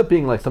time. It ends up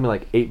being like something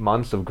like 8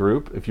 months of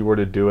group if you were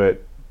to do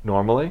it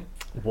normally.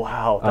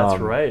 Wow,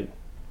 that's right.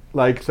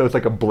 Like, so it's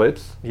like a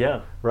blitz.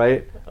 Yeah.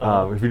 Right?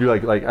 If you do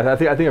like I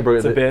think I broke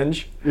it. It's a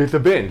binge. It's a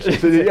binge.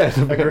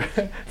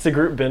 It's a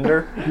group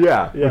bender.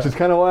 Yeah. Which is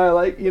kind of why I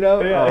like, you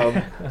know.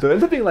 So it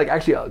ends up being like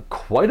actually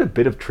quite a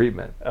bit of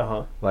treatment.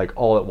 Like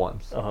all at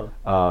once.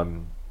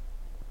 And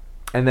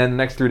then the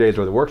next 3 days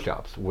are the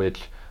workshops,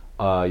 which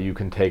you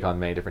can take on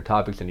many different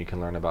topics, and you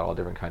can learn about all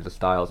different kinds of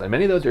styles. And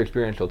many of those are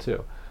experiential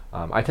too.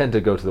 I tend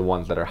to go to the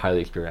ones that are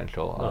highly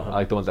experiential. I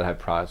like the ones that have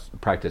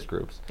practice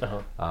groups.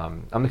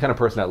 I'm the kind of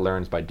person that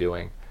learns by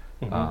doing.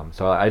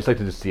 So I just like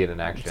to just see it in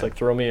action. It's like,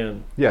 throw me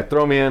in. Yeah,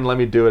 throw me in, let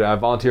me do it. I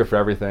volunteer for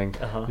everything.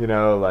 You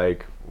know,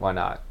 like, why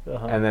not?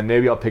 And then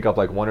maybe I'll pick up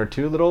like one or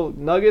two little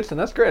nuggets, and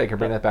that's great. I can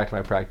bring that back to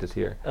my practice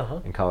here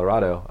in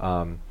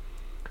Colorado.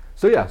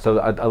 So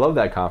I love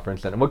that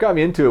conference. And what got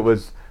me into it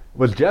was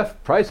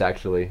Jeff Price,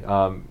 actually.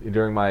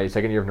 During my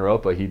second year of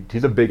Naropa,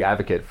 he's a big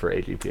advocate for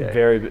AGPA.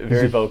 Very,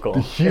 very vocal. The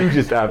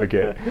hugest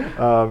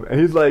advocot. And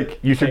he's like,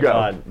 you should go.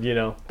 Thank God, you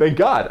know. Thank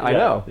God, I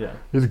know. Yeah.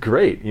 He's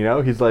great, you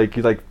know. He's like,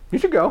 you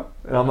should go.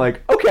 And I'm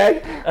like,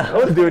 okay. I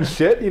was doing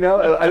shit, you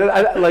know. I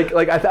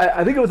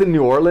think it was in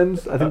New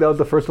Orleans. I think that was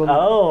the first one.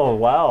 Oh,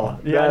 wow.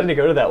 Yeah, I didn't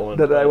go to that one.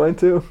 That I went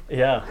to.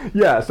 Yeah.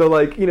 Yeah, so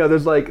like, you know,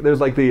 there's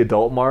like the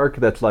adult Mark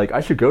that's like,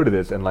 I should go to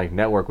this and like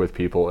network with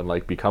people and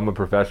like become a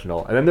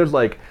professional. And then there's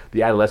like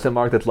the adolescent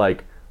Mark that's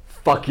like,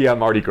 fuck yeah,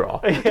 Mardi Gras.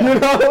 Yeah. You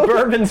know?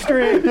 Bourbon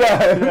Street.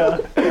 Yeah.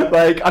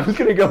 Like, I'm just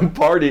gonna go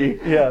party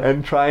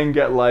and try and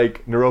get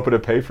like Naropa to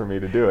pay for me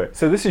to do it.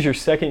 So this is your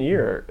second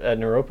year at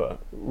Naropa.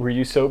 Were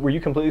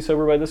you completely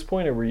sober by this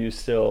point, or were you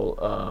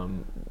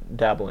still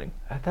dabbling?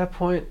 At that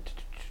point,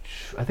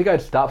 I think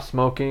I'd stopped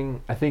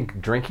smoking. I think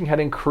drinking had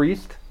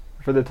increased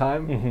for the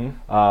time.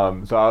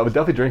 So I was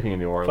definitely drinking in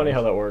New Orleans. Funny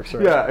how that works,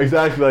 right? Yeah,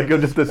 exactly. Like, it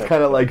was just this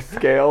kind of like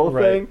scale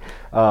Right.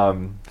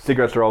 thing.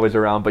 Cigarettes are always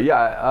around, but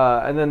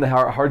yeah, and then the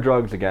hard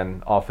drugs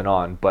again, off and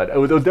on. But it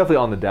was definitely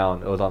on the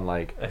down. It was on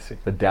like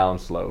the down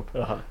slope.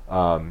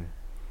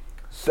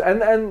 So,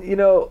 and you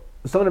know,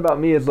 something about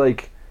me is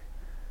like,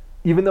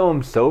 even though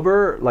I'm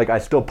sober, like I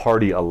still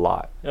party a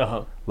lot.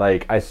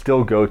 Like I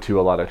still go to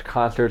a lot of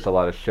concerts, a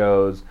lot of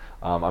shows.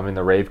 I'm in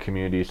the rave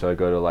community, so I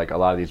go to like a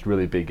lot of these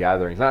really big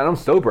gatherings. And I'm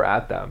sober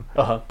at them,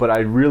 but I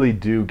really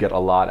do get a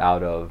lot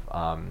out of,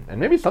 and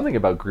maybe something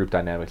about group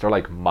dynamics or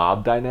like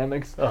mob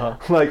dynamics.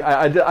 Like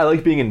I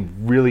like being in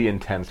really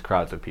intense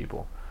crowds of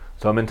people.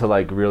 So I'm into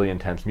like really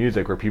intense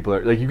music where people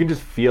are like, you can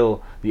just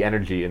feel the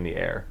energy in the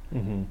air,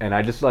 and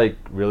I just like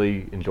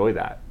really enjoy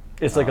that.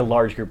 It's like a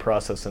large group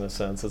process in a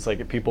sense. It's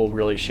like people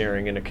really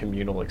sharing in a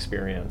communal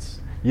experience.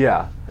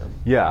 Yeah,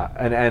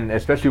 and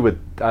especially with,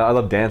 I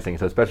love dancing,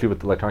 so especially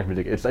with electronic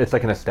music, it's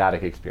like an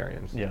ecstatic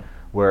experience. Yeah.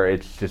 Where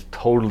it's just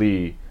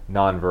totally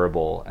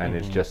nonverbal, and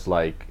it's just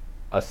like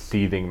a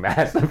seething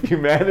mass of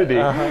humanity,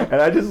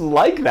 and I just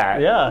like that.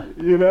 Yeah.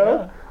 You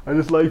know, I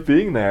just like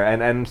being there,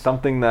 and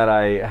something that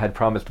I had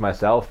promised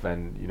myself,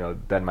 and you know,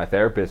 then my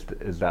therapist,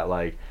 is that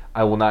like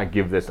I will not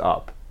give this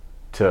up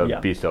to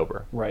be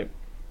sober. Right.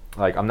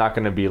 Like I'm not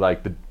going to be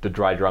like the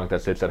dry drunk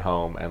that sits at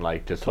home and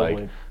like just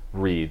like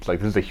reads. Like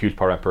this is a huge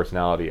part of my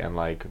personality, and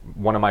like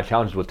one of my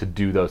challenges was to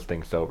do those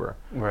things sober.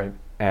 Right.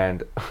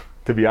 And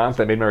to be honest,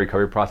 that made my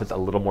recovery process a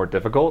little more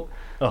difficult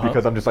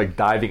because I'm just like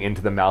diving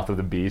into the mouth of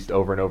the beast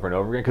over and over and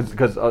over again.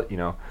 Because you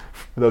know,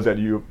 for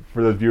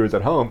those viewers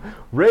at home,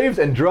 raves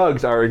and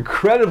drugs are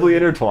incredibly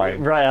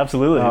intertwined. Right.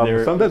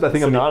 Absolutely. Sometimes I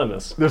think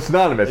synonymous. They're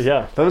synonymous.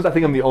 Yeah. Sometimes I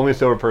think I'm the only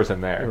sober person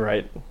there.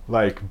 Right.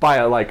 Like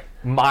by like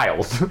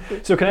miles.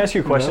 So can I ask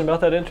you a question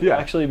about that? Yeah.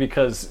 Actually,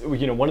 because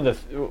you know, one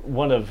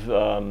of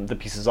the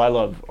pieces I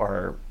love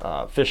are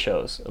Fish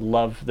shows. I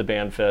love the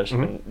band Fish,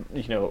 and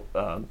you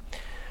know.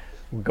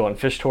 Go on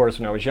Fish tours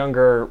when I was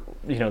younger,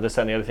 you know, this,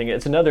 that, and the other thing.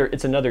 It's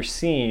another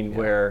scene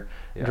where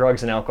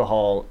drugs and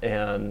alcohol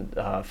and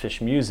Fish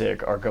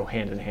music go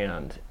hand in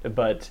hand.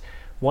 But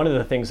one of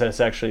the things that's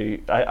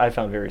actually I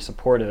found very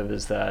supportive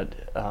is that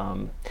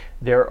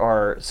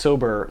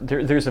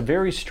there's a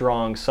very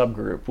strong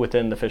subgroup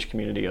within the Fish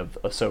community of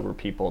sober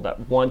people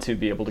that want to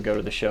be able to go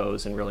to the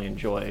shows and really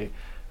enjoy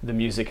the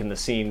music and the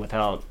scene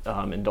without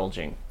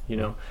indulging, you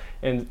know.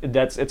 And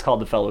it's called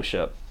the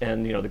Fellowship,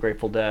 and you know, the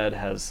Grateful Dead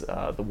has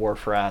the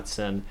Wharf Rats,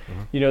 and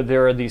you know,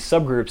 there are these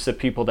subgroups of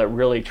people that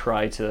really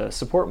try to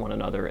support one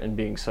another in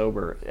being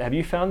sober. Have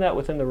you found that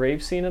within the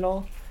rave scene at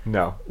all?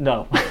 No.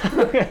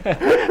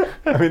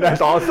 I mean, that's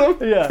awesome.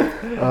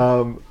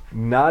 Yeah.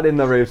 Not in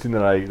the rave scene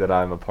that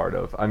I'm a part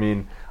of. I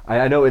mean,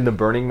 I know in the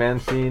Burning Man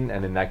scene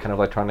and in that kind of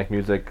electronic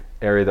music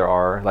area there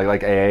are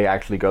like AA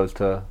actually goes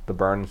to the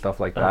Burn and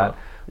stuff like that.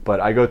 But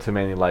I go to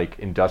mainly like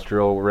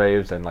industrial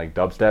raves and like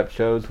dubstep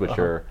shows, which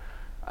are,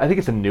 I think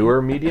it's a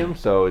newer medium,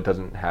 so it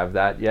doesn't have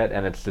that yet,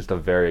 and it's just a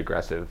very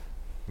aggressive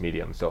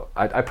medium. So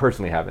I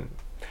personally haven't.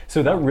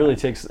 So that really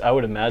takes, I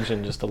would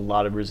imagine, just a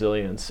lot of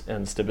resilience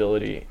and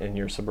stability in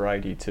your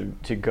sobriety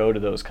to go to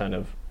those kind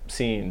of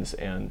scenes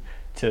and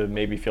to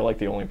maybe feel like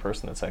the only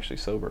person that's actually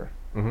sober.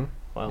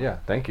 Wow. Yeah,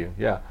 thank you.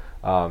 Yeah,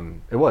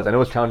 it was. I know it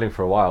was challenging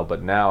for a while,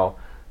 but now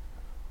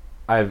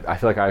I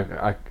feel like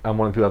I'm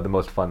one of the people who have the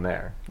most fun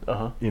there.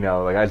 You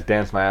know, like I just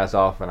dance my ass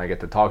off and I get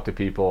to talk to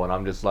people and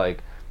I'm just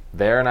like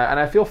there and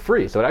I feel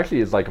free. So it actually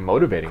is like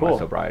motivating my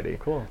sobriety.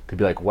 To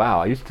be like, wow,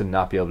 I used to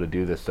not be able to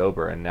do this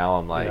sober and now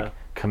I'm like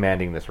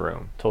commanding this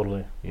room.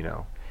 Totally. You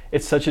know.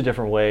 it's such a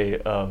different way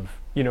of,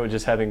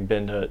 just having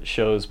been to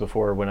shows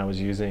before when I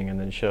was using and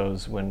then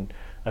shows when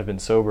I've been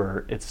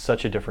sober. It's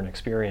such a different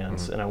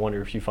experience. And I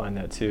wonder if you find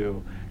that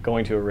too,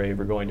 going to a rave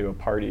or going to a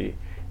party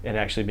and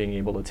actually being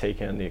able to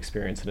take in the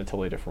experience in a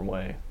totally different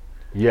way.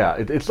 Yeah,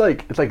 it's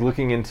like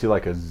looking into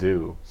like a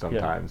zoo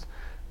sometimes,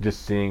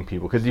 just seeing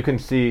people, because you can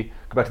see,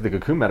 go back to the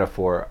cocoon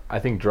metaphor, I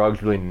think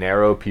drugs really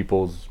narrow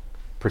people's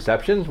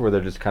perceptions where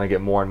they just kind of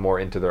get more and more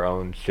into their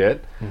own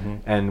shit.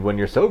 And when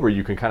you're sober,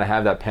 you can kind of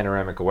have that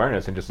panoramic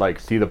awareness and just like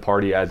see the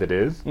party as it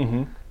is.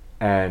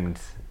 And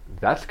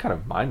that's kind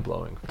of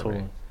mind-blowing for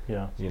me.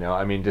 Yeah.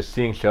 I mean, just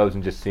seeing shows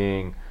and just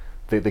seeing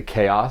the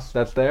chaos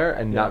that's there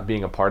and not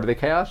being a part of the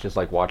chaos, just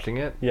like watching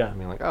it. I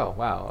mean, like, oh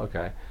wow,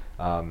 okay.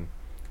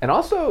 And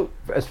also,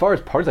 as far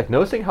as parties, like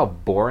noticing how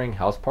boring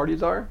house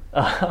parties are.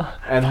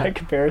 And by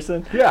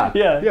comparison? Yeah.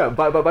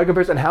 By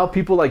comparison, how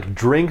people like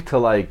drink to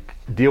like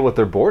deal with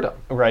their boredom.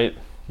 Right.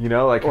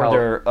 Like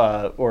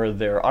or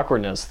their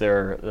awkwardness,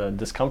 their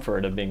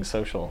discomfort of being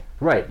social.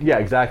 Right. Yeah.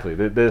 Exactly.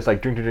 This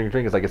like drink.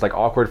 It's like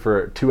awkward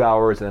for 2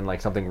 hours, and then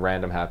like something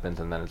random happens,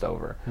 and then it's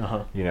over.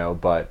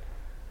 But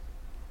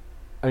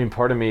I mean,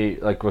 part of me,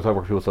 like with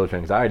other people's social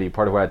anxiety,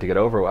 part of what I had to get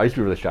over. I used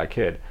to be a really shy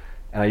kid.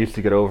 And I used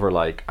to get over,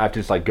 like, I have to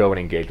just, like, go and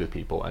engage with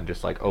people and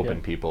just, like, open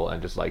people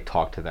and just, like,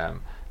 talk to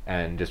them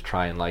and just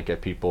try and, like,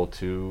 get people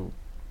to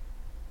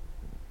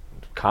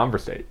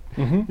conversate,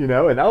 And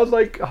that was,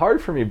 like, hard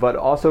for me, but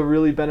also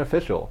really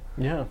beneficial.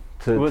 Yeah.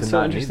 Well, it's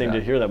so interesting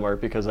to hear that, Mark,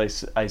 because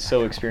I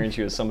so experience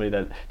you as somebody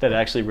that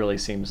actually really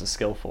seems a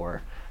skill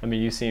for. I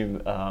mean, you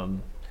seem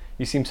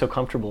so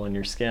comfortable in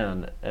your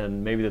skin,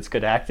 and maybe that's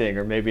good acting,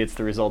 or maybe it's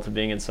the result of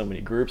being in so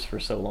many groups for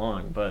so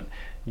long, but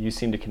you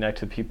seem to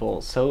connect with people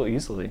so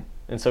easily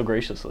and so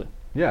graciously.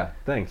 Yeah,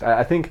 thanks.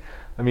 I think,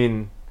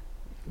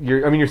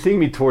 you're seeing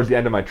me towards the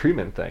end of my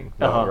treatment thing,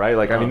 though, right?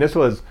 Like, I mean, this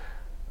was,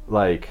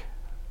 like,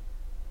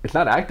 it's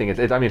not acting,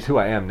 it's who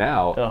I am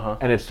now,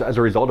 and it's as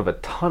a result of a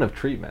ton of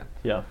treatment.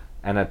 Yeah.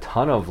 And a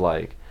ton of,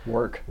 like,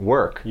 work.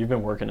 You've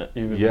been working it.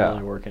 You've been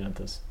really working at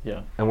this.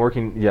 Yeah. And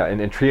working,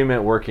 in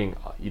treatment, working,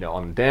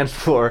 on the dance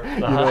floor,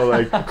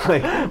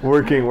 like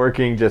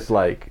working just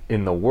like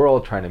in the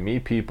world, trying to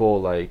meet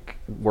people, like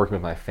working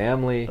with my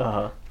family.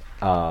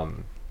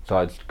 So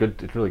it's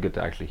good. It's really good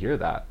to actually hear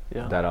that.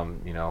 Yeah. That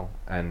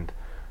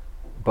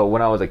but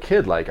when I was a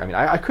kid, like,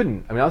 I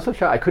couldn't. I was so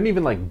shy. I couldn't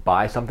even like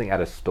buy something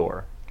at a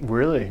store.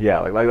 Really? Yeah,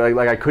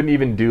 like I couldn't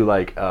even do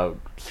like a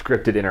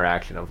scripted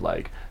interaction of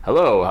like,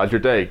 hello, how's your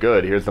day?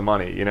 Good, here's the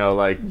money.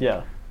 No,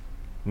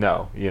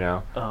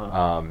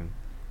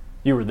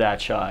 you were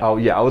that shy. Oh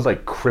yeah, I was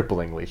like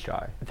cripplingly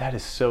shy. That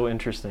is so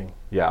interesting.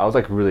 Yeah, I was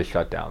like really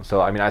shut down. So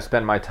I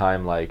spent my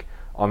time like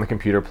on the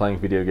computer playing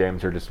video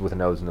games or just with a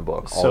nose in the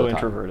book. So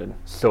introverted.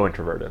 So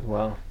introverted.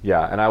 Wow.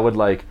 Yeah, and I would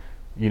like,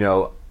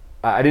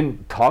 I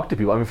didn't talk to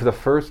people. For the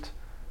first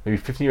maybe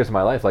 15 years of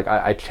my life, like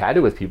I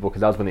chatted with people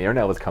because that was when the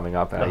internet was coming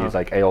up, and I used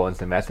like AOL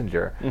Instant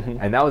Messenger,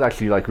 and that was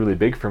actually like really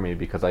big for me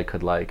because I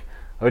could like,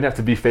 I wouldn't have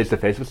to be face to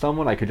face with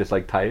someone. I could just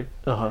like type,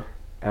 and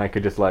I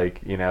could just like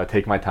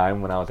take my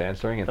time when I was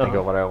answering and think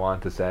of what I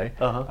wanted to say.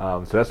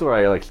 So that's where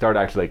I like started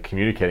actually like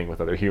communicating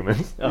with other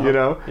humans,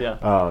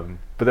 Yeah.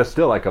 But that's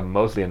still like a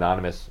mostly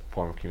anonymous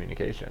form of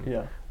communication.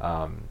 Yeah.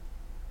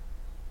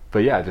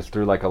 But yeah, just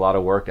through like a lot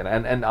of work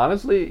and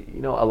honestly,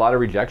 a lot of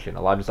rejection,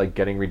 a lot of just like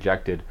getting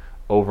rejected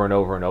over and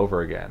over and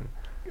over again.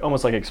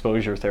 Almost like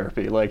exposure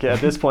therapy. Like at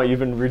this point, you've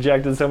been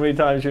rejected so many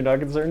times, you're not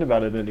concerned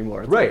about it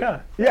anymore. It's right.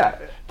 Like, yeah.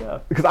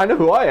 Because I know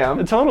who I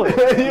am. Totally.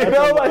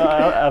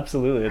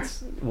 Absolutely.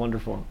 It's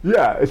wonderful.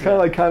 Yeah. It's kind of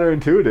like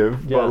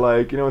counterintuitive, but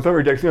like, when someone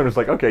rejects you, it's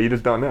like, okay, you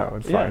just don't know.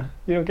 It's fine.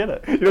 You don't get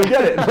it. You don't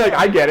get it. Like,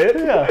 I get it.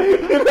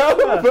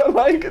 But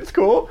like, it's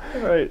cool.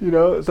 Right.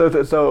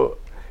 So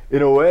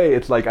in a way,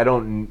 it's like I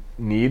don't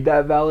need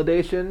that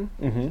validation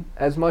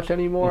as much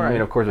anymore.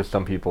 Of course, there's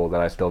some people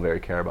that I still very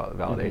care about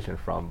the validation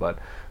from, but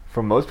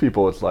for most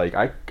people, it's like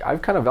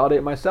I've kind of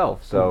validated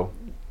myself, so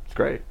it's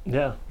great.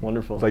 Yeah,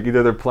 wonderful. It's like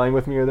either they're playing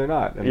with me or they're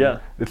not. And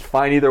it's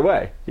fine either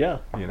way. Yeah.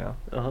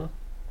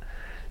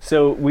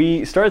 So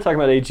we started talking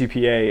about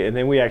AGPA, and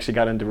then we actually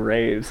got into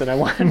raves, and I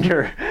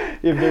wonder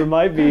if there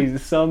might be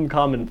some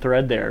common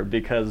thread there,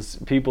 because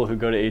people who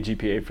go to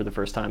AGPA for the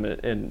first time,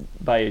 and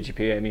by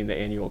AGPA I mean the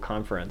annual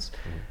conference,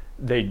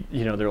 they're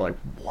like,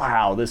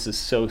 wow, this is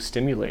so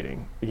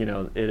stimulating. It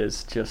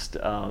is just,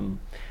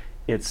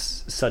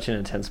 it's such an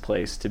intense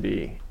place to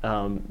be.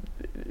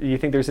 Do you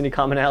think there's any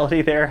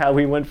commonality there, how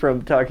we went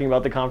from talking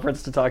about the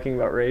conference to talking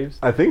about raves?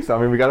 I think so.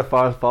 We got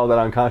to follow that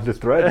unconscious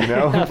thread, I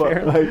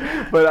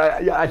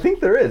think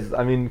there is.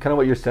 Kind of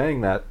what you're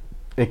saying, that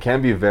it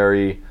can be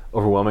very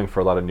overwhelming for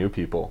a lot of new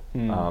people.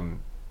 I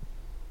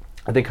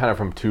think kind of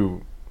from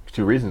two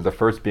reasons. The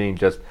first being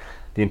just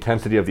the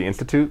intensity of the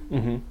institute.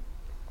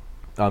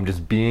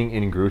 Just being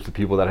in groups of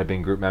people that have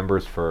been group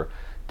members for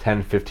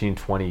 10, 15,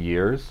 20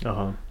 years.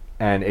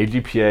 And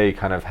AGPA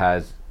kind of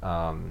has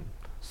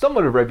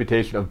somewhat of a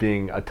reputation of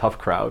being a tough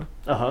crowd,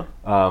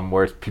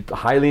 where it's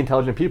highly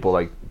intelligent people,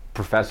 like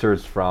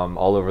professors from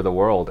all over the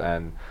world,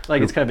 and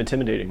Like, it's kind of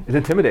intimidating. it's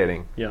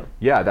intimidating. Yeah.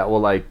 Yeah, that will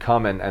like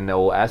come and they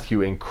will ask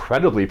you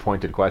incredibly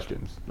pointed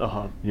questions.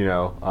 Uh-huh. You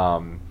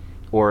know,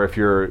 or if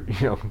you're,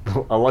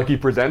 a lucky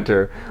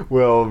presenter,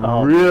 will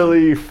Oh.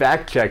 really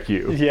fact check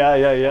you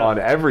Yeah. on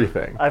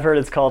everything. I've heard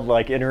it's called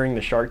like entering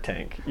the Shark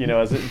Tank,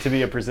 to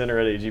be a presenter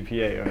at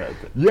AGPA.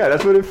 Yeah,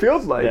 that's what it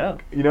feels like. Yeah.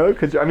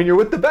 Because you're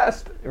with the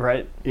best.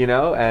 Right.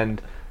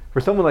 And for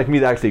someone like me,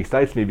 that actually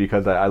excites me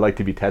because I like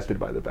to be tested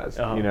by the best.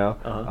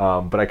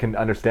 Uh-huh. But I can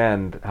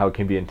understand how it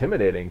can be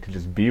intimidating to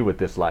just be with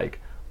this like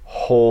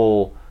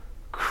whole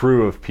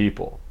crew of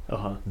people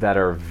Uh-huh. that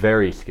are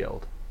very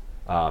skilled.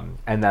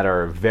 And that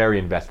are very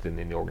invested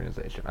in the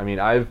organization. I mean,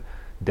 I've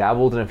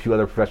dabbled in a few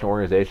other professional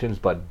organizations,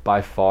 but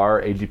by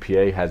far,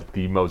 AGPA has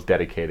the most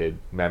dedicated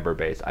member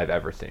base I've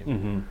ever seen.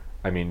 Mm-hmm.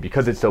 I mean,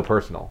 because it's so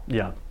personal.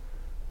 Yeah.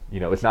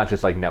 It's not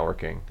just like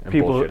networking and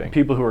bullshitting.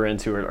 People who are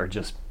into it are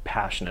just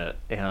passionate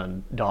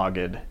and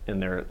dogged in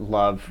their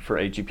love for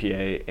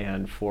AGPA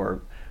and for,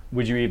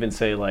 would you even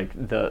say, like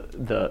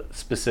the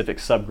specific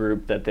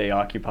subgroup that they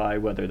occupy,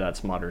 whether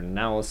that's modern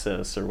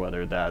analysis or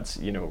whether that's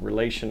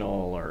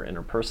relational or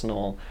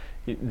interpersonal.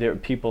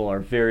 People are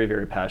very,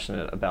 very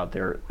passionate about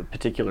their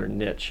particular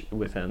niche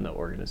within the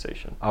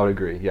organization. I would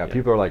agree. Yeah,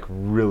 people are like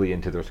really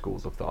into their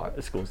schools of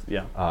thought. Schools,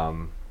 yeah.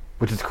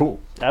 Which is cool.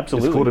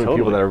 Absolutely, it's cool to totally.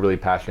 people that are really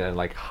passionate and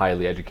like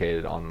highly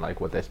educated on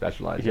like what they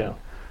specialize in.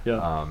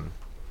 Yeah.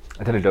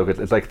 I tend to joke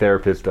it's like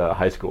therapist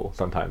high school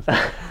sometimes,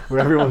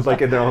 where everyone's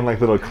like in their own like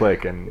little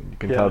clique, and you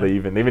can tell they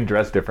even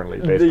dress differently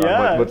based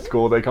on what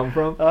school they come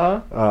from.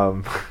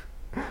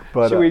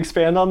 But should we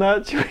expand on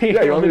that? Should we,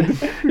 yeah, you want me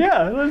to?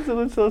 Yeah,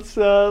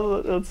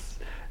 let's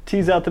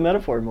tease out the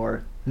metaphor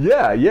more.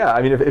 Yeah.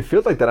 I mean, it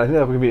feels like that. I think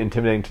that would be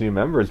intimidating to new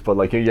members. But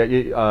like,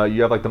 you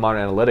have like the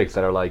modern analytics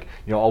that are like,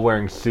 all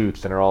wearing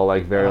suits and are all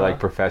like very like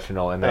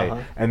professional, and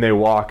they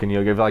walk, and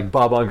you give like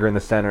Bob Unger in the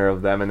center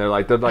of them, and they're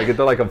like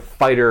a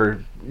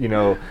fighter,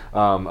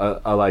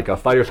 like a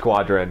fighter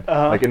squadron,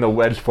 like in the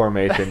wedge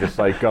formation, just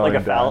like going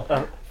like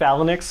down.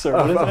 Phalanx or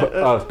what is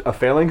it? A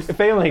phalanx? A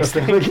phalanx.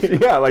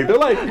 Yeah, like they're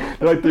like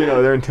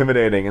they're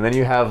intimidating. And then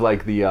you have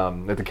like the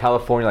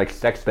California like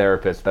sex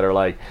therapists that are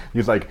like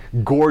these like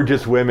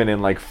gorgeous women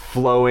in like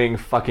flowing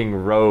fucking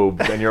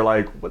robes, and you're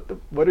like,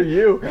 what are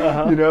you?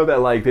 That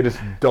like they just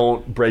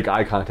don't break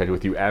eye contact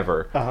with you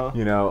ever.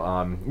 You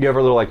have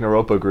a little like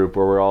Naropa group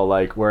where we're all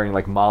like wearing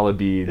like mala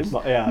beads.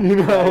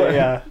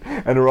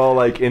 And we're all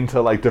like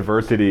into like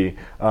diversity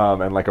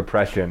and like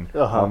oppression.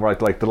 We're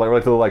like the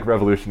like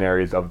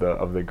revolutionaries of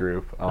the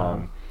group.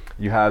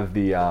 You have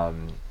the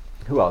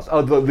who else?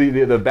 Oh,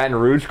 the Baton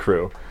Rouge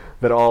crew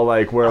that all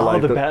like wear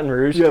like the Baton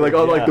Rouge. Yeah, like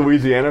all like the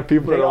Louisiana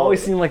people. They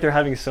always seem like they're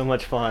having so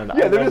much fun.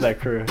 Yeah, I they're love just that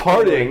crew.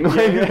 partying.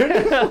 Like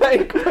they're just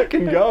like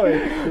fucking going.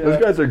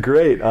 Those guys are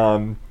great.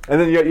 And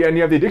then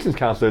you have the addictions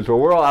counselors where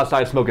we're all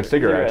outside smoking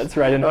cigarettes. That's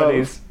right, in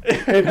hoodies.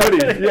 In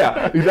hoodies,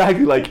 yeah,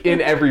 exactly. Like in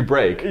every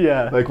break.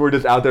 Yeah. Like we're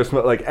just out there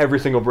like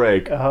every single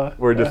break.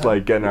 We're just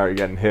like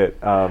getting hit.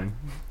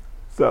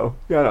 So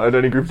are there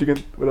any groups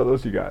what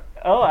else you got?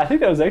 Oh, I think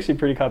that was actually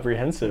pretty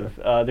comprehensive.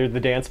 They're the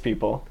dance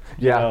people.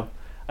 Yeah.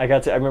 I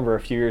remember a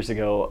few years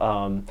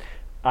ago,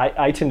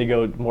 I tend to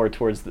go more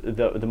towards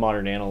the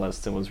modern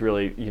analysts, and was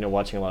really,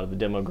 watching a lot of the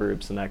demo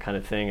groups and that kind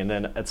of thing. And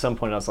then at some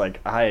point I was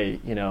like, I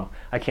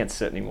can't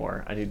sit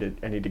anymore. I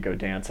need to go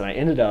dance. And I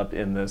ended up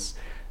in this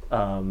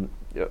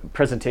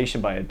presentation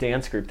by a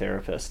dance group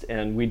therapist,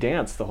 and we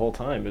danced the whole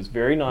time. It was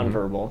very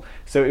nonverbal.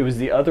 So it was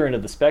the other end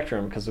of the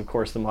spectrum, because of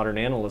course the modern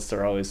analysts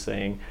are always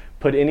saying,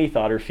 put any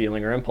thought or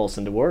feeling or impulse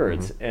into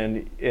words.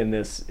 And in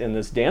this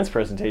dance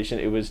presentation,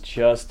 it was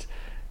just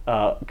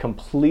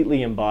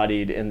completely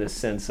embodied in this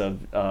sense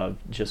of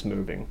just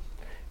moving.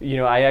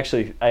 I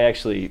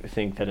actually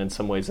think that in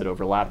some ways it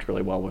overlapped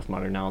really well with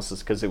modern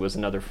analysis, because it was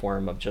another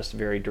form of just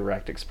very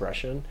direct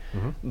expression.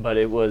 But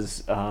it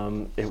was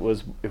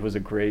a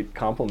great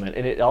compliment,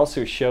 and it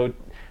also showed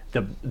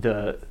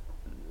the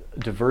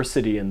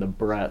diversity and the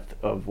breadth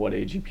of what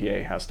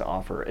AGPA has to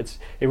offer. It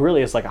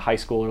really is like a high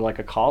school or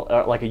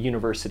like a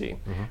university,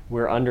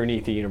 where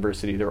underneath the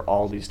university there are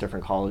all these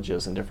different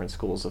colleges and different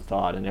schools of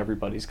thought, and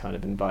everybody's kind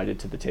of invited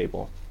to the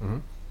table.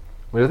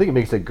 Well, I think it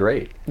makes it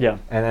great. Yeah.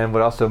 And then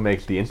what also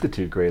makes the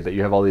Institute great is that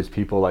you have all these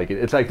people, like,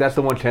 it's like that's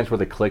the one chance where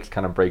the cliques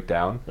kind of break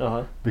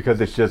down, because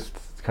it's just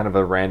kind of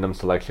a random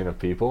selection of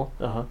people.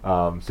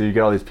 So you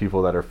get all these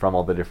people that are from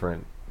all the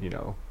different,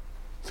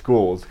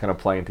 schools kind of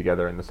playing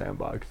together in the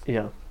sandbox.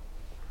 Yeah.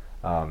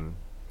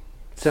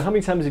 So how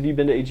many times have you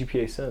been to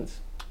AGPA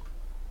since?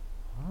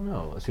 I don't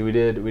know. See, we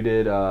did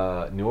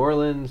New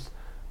Orleans,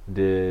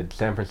 did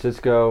San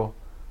Francisco,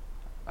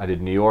 I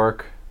did New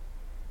York.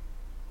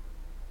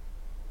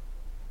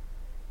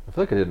 I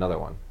feel like I did another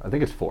one. I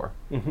think it's 4.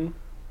 And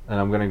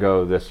I'm going to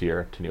go this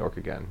year to New York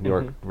again. New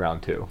York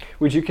round 2.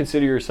 Would you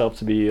consider yourself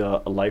to be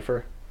a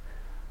lifer?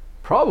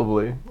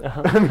 Probably.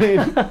 I mean,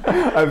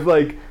 I've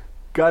like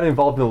got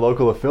involved in the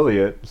local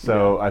affiliate,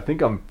 so I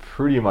think I'm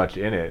pretty much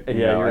in it.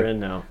 You're in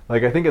now.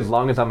 Like, I think as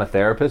long as I'm a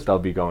therapist, I'll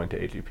be going to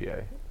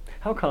AGPA.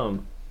 How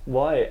come?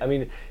 Why? I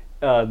mean,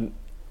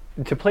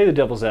 to play the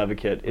devil's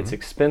advocate, it's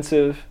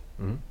expensive,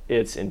 Mm-hmm.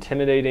 it's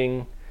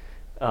intimidating,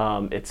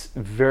 it's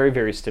very,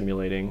 very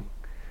stimulating.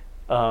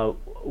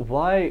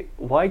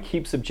 Why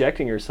keep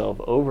subjecting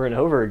yourself over and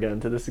over again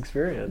to this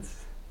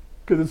experience?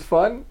 Because it's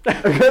fun.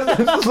 Because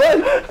it's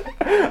fun.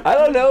 I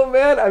don't know,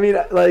 man. I mean,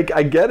 like,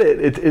 I get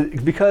it.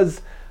 It's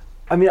because,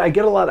 I mean, I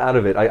get a lot out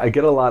of it. I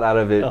get a lot out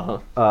of it.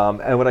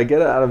 And what I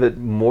get out of it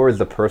more is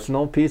the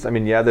personal piece. I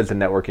mean, yeah, there's the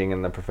networking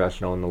and the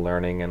professional and the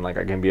learning, and like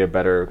I can be a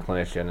better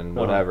clinician and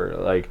whatever.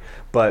 Like,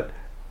 but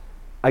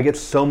I get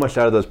so much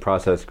out of those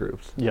process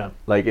groups. Yeah.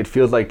 Like, it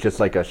feels like just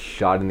like a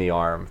shot in the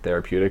arm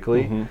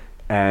therapeutically. Mm-hmm.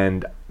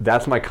 And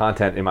that's my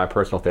content in my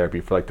personal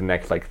therapy for like the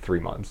next like 3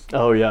 months.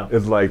 Oh yeah.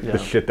 Is like Yeah. the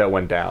shit that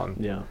went down.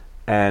 Yeah.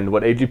 And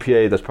what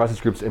AGPA, those process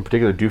groups in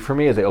particular, do for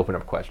me is they open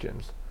up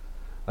questions.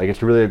 Like,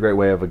 it's really a great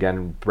way of,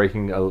 again,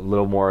 breaking a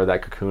little more of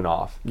that cocoon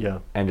off. Yeah.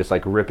 And just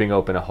like ripping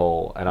open a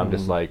hole. And I'm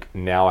just like,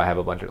 now I have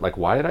a bunch of, like,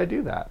 why did I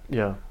do that?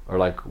 Yeah. Or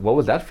like, what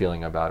was that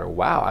feeling about? Or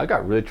wow, I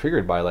got really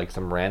triggered by like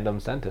some random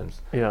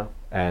sentence. Yeah.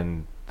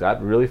 And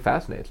that really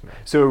fascinates me.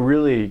 So it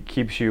really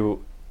keeps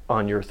you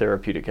on your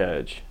therapeutic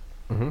edge,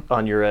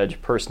 on your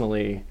edge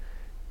personally,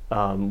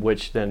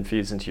 which then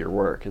feeds into your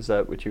work. Is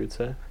that what you would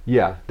say?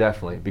 Yeah,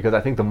 definitely. Because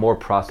I think the more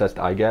processed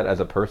I get as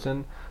a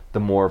person, the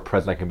more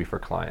present I can be for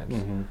clients.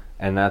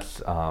 And that's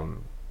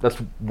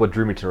what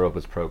drew me to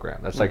Naropa's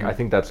program. That's like, I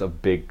think that's a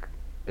big,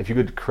 if you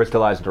could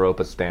crystallize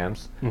Naropa's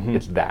stance,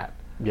 it's that.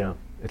 Yeah.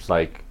 It's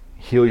like,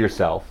 heal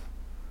yourself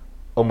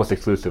almost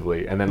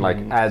exclusively, and then like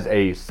as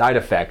a side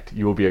effect,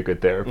 you will be a good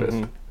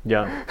therapist.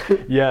 Yeah.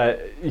 Yeah.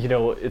 You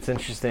know, it's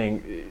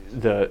interesting.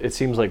 It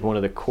seems like one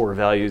of the core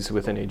values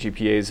within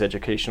AGPA's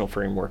educational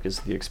framework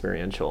is the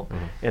experiential.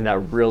 And that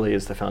really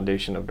is the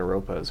foundation of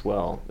Naropa as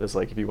well. It's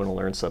like, if you want to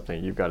learn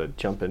something, you've got to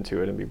jump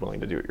into it and be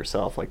willing to do it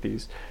yourself. Like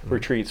these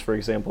retreats, for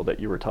example, that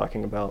you were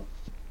talking about.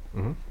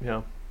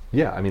 Yeah.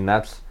 Yeah, I mean,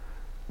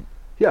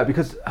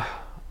 because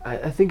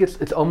I think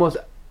it's almost,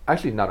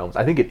 actually not almost,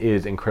 I think it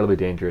is incredibly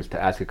dangerous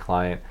to ask a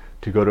client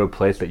to go to a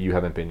place that you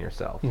haven't been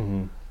yourself.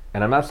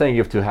 And I'm not saying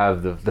you have to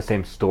have the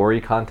same story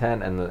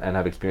content and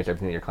have experienced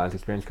everything that your clients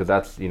experience, because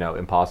that's,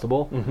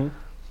 impossible.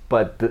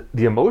 But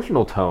the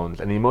emotional tones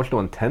and the emotional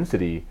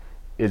intensity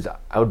is,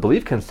 I would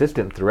believe,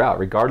 consistent throughout,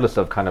 regardless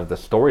of kind of the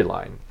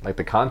storyline, like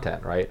the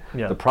content, right?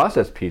 Yeah. The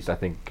process piece, I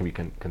think, can be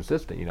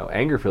consistent.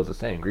 Anger feels the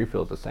same, grief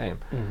feels the same.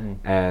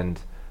 And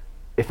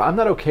if I'm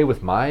not okay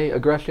with my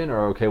aggression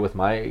or okay with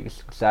my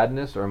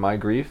sadness or my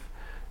grief,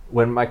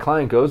 when my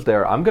client goes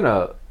there, I'm going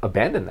to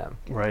abandon them.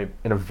 Right.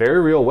 In a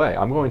very real way.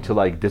 I'm going to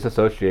like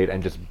disassociate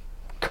and just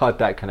cut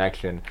that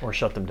connection. Or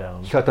shut them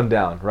down. Shut them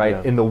down, right?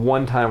 Yeah. In the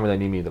one time where they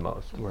need me the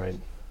most. Right.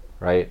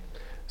 Right?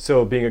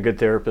 So being a good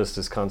therapist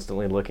is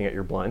constantly looking at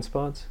your blind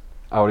spots?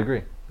 I would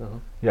agree.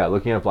 Yeah,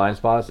 looking at blind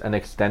spots and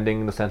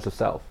extending the sense of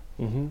self.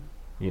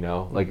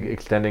 Like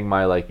extending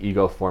my like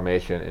ego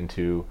formation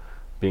into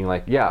being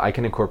like, yeah, I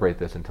can incorporate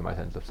this into my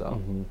sense of self.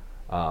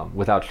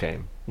 Without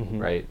shame,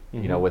 right?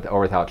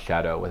 Without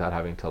shadow, without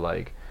having to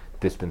like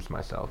distance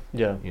myself.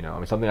 Yeah. I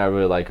mean, something I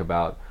really like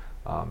about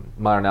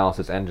modern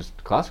analysis and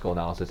just classical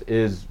analysis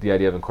is the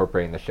idea of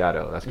incorporating the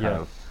shadow. That's kind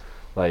of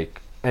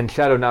like, and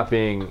shadow not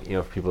being,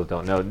 for people that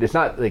don't know, it's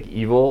not like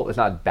evil, it's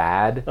not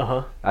bad.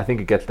 I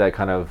think it gets that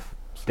kind of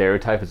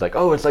stereotype. It's like,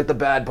 oh, it's like the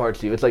bad parts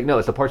of you. It's like, no,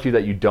 it's the parts of you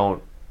that you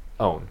don't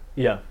own.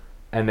 Yeah.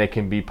 And they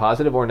can be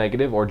positive or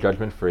negative or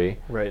judgment free.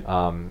 Right.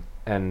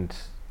 And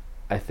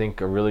I think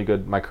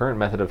my current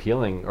method of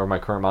healing, or my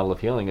current model of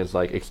healing, is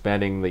like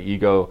expanding the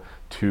ego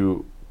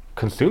to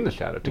consume the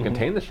shadow, to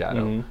contain the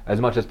shadow as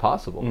much as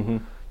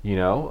possible.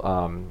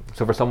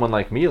 So for someone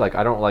like me, like,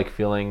 I don't like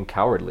feeling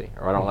cowardly,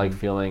 or I don't like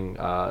feeling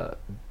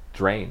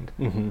drained.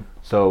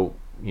 So,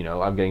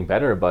 I'm getting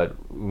better, but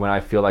when I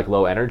feel like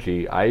low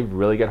energy, I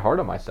really get hard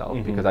on myself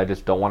because I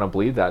just don't want to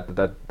believe that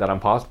I'm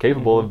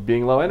capable of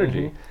being low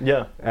energy.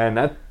 Yeah. And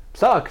that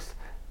sucks.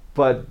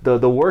 But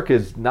the work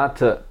is not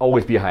to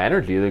always be high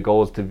energy.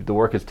 The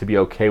work is to be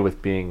okay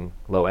with being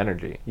low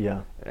energy.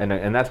 Yeah.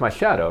 And that's my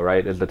shadow,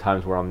 right? Is the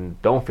times where I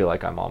don't feel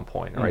like I'm on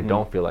point, or I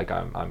don't feel like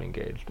I'm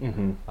engaged.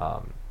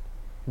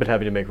 But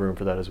having to make room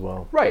for that as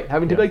well. Right.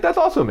 Having to be like, that's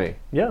also me.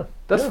 Yeah.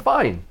 That's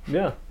fine.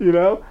 Yeah.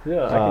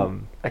 Yeah.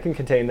 I can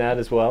contain that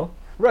as well.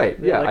 Right.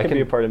 Yeah. That can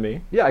be a part of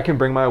me. Yeah. I can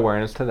bring my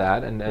awareness to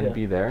that and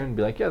be there and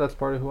be like, yeah, that's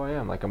part of who I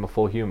am. Like, I'm a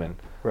full human.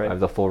 Right. I have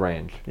the full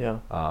range. Yeah.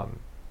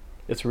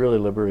 It's really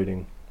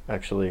liberating,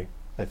 actually.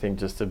 I think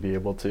just to be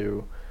able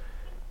to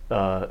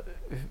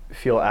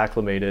feel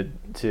acclimated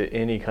to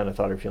any kind of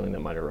thought or feeling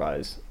that might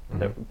arise.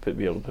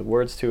 Be able to put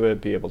words to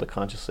it, be able to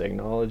consciously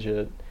acknowledge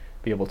it,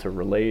 be able to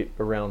relate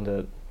around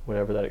it,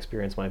 whatever that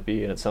experience might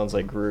be. And it sounds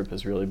like group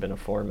has really been a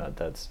format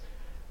that's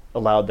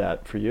allowed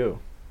that for you.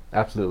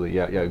 Absolutely.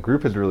 Yeah.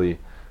 Group has really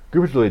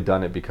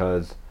done it,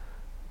 because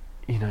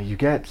you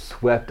get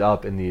swept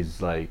up in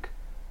these like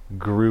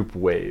group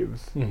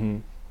waves.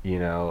 And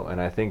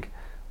I think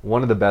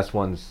one of the best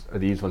ones are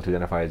these ones to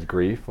identify as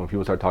grief. When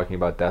people start talking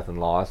about death and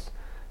loss,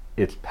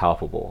 it's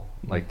palpable.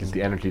 Like just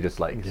the energy just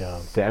like Yeah.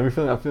 I'm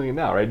feeling it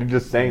now, right? You're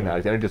just saying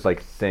that. The energy just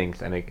like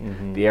sinks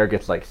and the air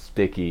gets like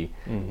sticky,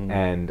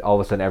 and all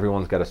of a sudden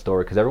everyone's got a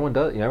story, because everyone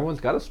does. Everyone's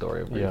got a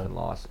story of grief and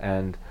loss,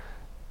 and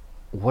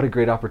what a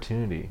great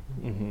opportunity,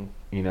 and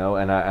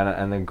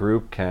the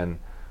group can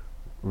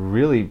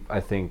really, I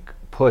think,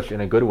 push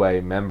in a good way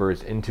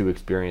members into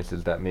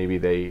experiences that maybe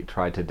they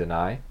tried to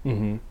deny.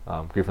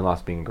 Grief and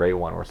loss being a great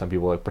one, where some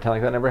people like pretend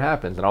like that never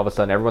happens, and all of a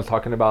sudden everyone's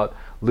talking about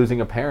losing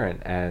a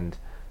parent, and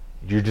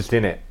you're just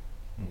in it.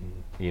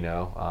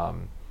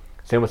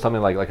 Same with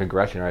something like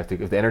aggression, right? I think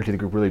if the energy of the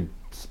group really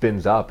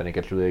spins up and it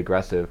gets really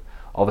aggressive,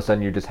 all of a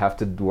sudden you just have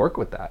to work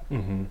with that.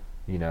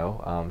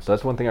 So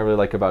that's one thing I really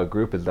like about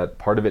group, is that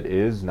part of it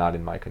is not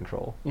in my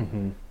control.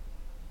 So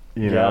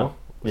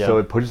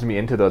it pushes me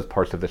into those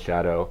parts of the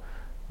shadow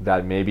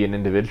that maybe an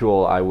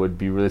individual I would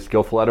be really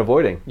skillful at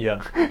avoiding.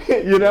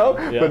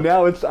 But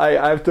now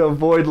I have to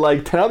avoid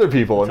like 10 other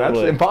people, and that's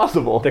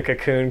impossible. The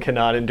cocoon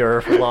cannot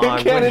endure for long.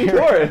 Can't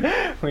endure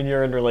it when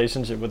you're in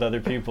relationship with other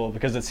people,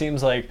 because it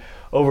seems like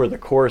over the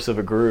course of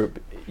a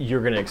group you're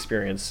going to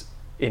experience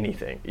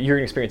anything. You're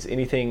going to experience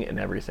anything and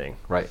everything.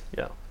 Right.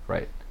 Yeah.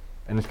 Right.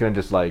 And it's going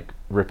to just like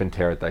rip and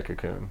tear at that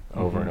cocoon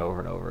over and over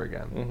and over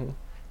again.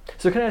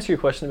 So can I ask you a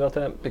question about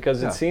that?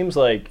 Because it seems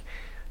like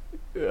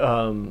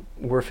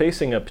we're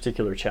facing a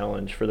particular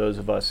challenge for those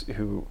of us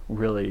who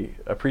really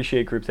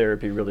appreciate group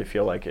therapy, really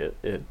feel like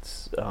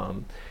it's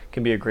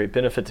can be a great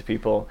benefit to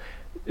people,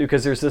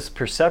 because there's this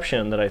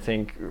perception that I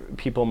think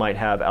people might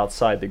have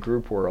outside the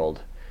group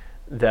world,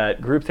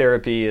 that group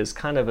therapy is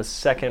kind of a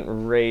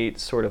second-rate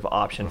sort of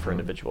option for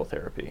individual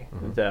therapy,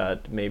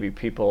 that maybe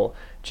people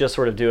just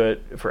sort of do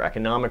it for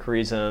economic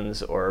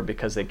reasons, or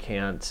because they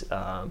can't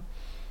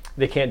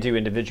do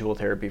individual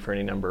therapy for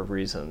any number of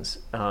reasons.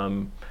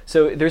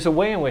 So there's a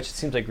way in which it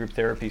seems like group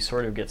therapy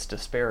sort of gets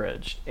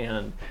disparaged,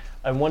 and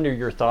I wonder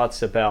your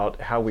thoughts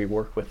about how we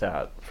work with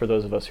that for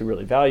those of us who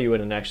really value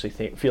it and actually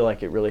feel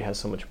like it really has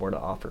so much more to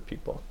offer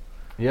people.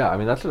 Yeah, I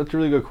mean, that's a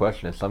really good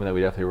question. It's something that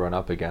we definitely run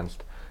up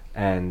against.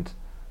 And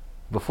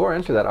before I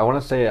answer that, I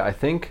want to say I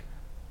think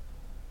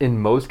in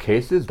most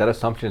cases that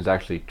assumption is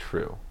actually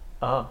true.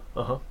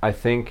 I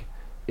think,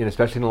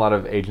 especially in a lot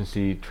of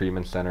agency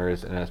treatment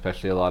centers, and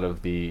especially a lot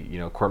of the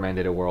court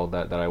mandated world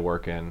that I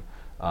work in,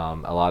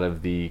 a lot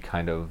of the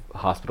kind of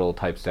hospital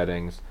type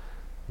settings,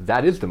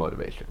 that is the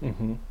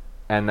motivation,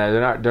 and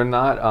they're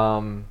not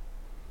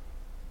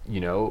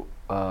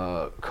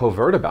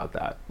covert about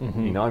that. I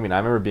mean, I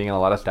remember being in a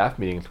lot of staff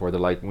meetings where they're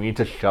like, we need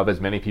to shove as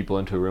many people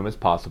into a room as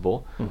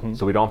possible,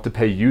 so we don't have to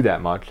pay you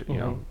that much,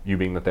 you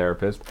being the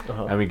therapist,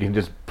 and we can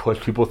just push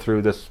people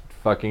through this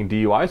fucking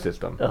DUI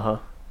system.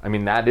 I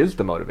mean, that is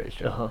the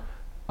motivation,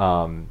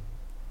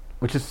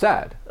 which is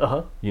sad,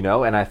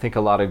 and I think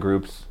a lot of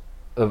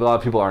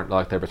people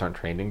therapists aren't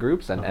trained in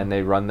groups, and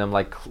they run them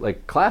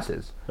like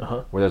classes,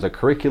 where there's a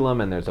curriculum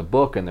and there's a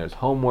book and there's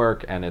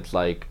homework and it's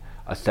like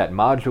a set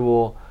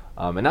module,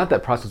 and not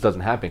that process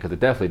doesn't happen, because it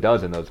definitely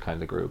does in those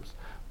kinds of groups,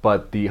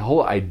 but the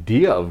whole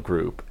idea of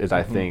group is,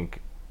 I think,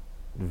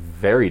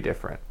 very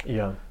different.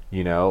 And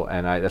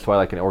that's why I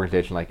like an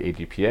organization like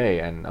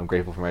AGPA, and I'm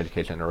grateful for my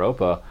education at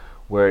Europa,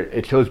 where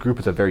it shows group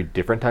as a very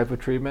different type of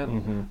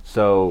treatment.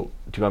 So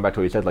to go back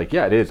to what you said,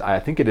 it is. I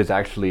think it is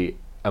actually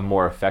a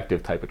more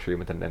effective type of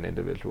treatment than an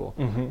individual.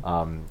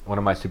 One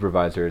of my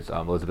supervisors,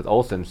 Elizabeth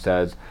Olson,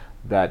 says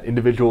that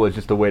individual is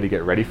just a way to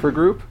get ready for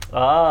group.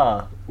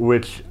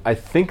 Which I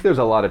think there's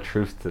a lot of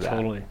truth to that.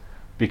 Totally.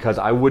 Because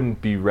I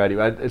wouldn't be ready.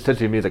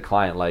 Essentially, me as a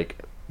client,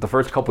 the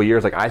first couple of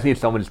years, I just need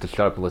someone just to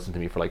shut up and listen to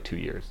me for 2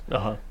 years.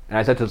 And I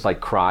just had to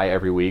just cry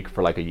every week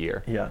for a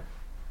year.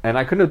 And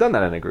I couldn't have done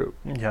that in a group.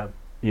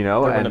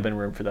 There wouldn't have been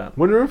room for that.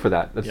 Wouldn't have room for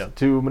that. That's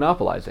too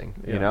monopolizing,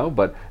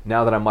 But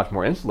now that I'm much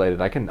more insulated,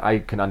 I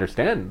can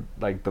understand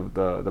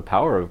the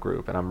power of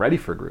group, and I'm ready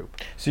for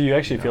group. So you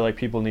actually feel like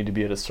people need to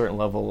be at a certain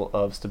level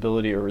of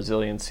stability or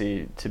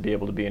resiliency to be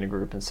able to be in a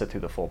group and sit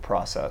through the full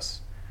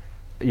process.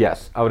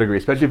 Yes, I would agree,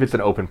 especially if it's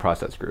an open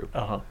process group.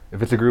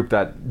 If it's a group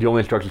that the only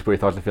instructions put your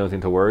thoughts and feelings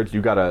into words,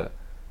 you gotta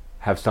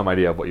have some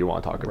idea of what you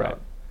want to talk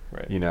about.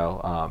 Right.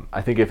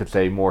 I think if it's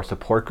a more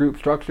support group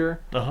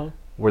structure,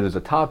 where there's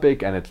a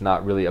topic and it's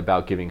not really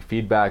about giving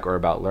feedback or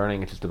about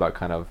learning, it's just about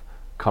kind of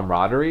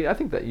camaraderie, I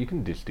think that you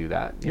can just do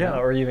that. You know?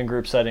 Or even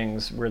group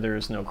settings where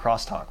there's no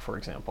crosstalk, for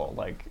example,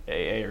 like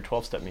AA or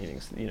 12-step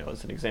meetings,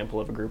 is an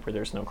example of a group where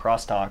there's no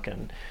crosstalk,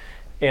 and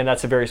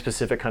that's a very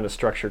specific kind of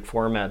structured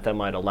format that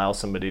might allow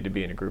somebody to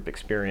be in a group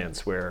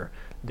experience where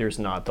there's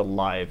not the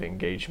live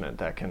engagement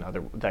that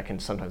can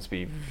sometimes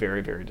be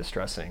very, very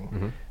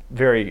distressing,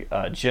 very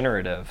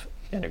generative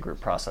in a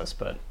group process,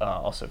 but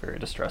also very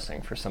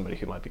distressing for somebody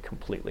who might be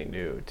completely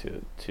new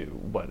to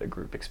what a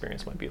group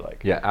experience might be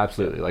like. Yeah,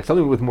 absolutely.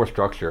 Something with more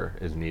structure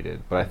is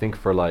needed, but I think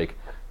for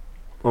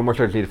more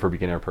structure is needed for a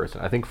beginner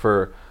person. I think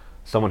for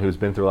someone who's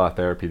been through a lot of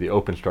therapy, the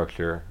open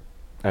structure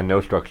and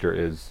no structure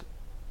is,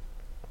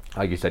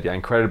 like you said,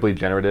 incredibly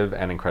generative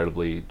and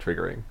incredibly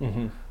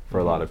triggering for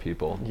a lot of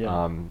people.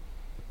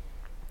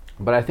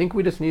 But I think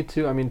we just need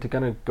to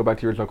kind of go back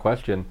to your original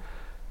question,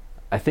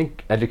 I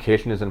think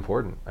education is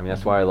important. I mean,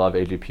 that's why I love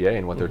AGPA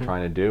and what they're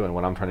trying to do, and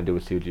what I'm trying to do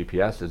with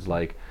COGPS is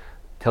like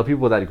tell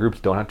people that groups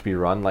don't have to be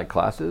run like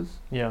classes.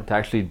 Yeah. To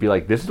actually be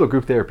like, this is what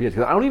group therapy is.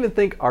 Because I don't even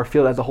think our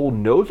field as a whole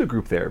knows what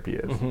group therapy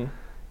is.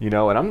 You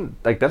know, and I'm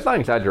like, that's not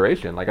an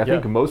exaggeration. Like, I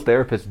think most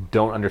therapists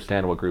don't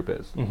understand what group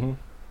is.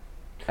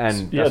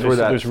 And yeah, that's where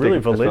there's really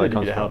validity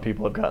comes to how from.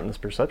 people have gotten this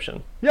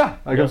perception. Yeah,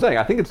 like I'm saying,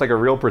 I think it's like a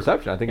real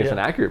perception. I think it's an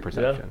accurate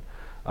perception.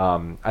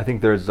 I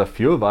think there's a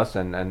few of us,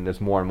 and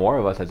there's more and more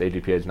of us as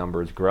AGPA's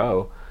numbers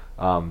grow,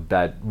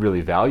 that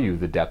really value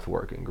the depth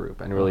working group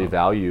and really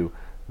value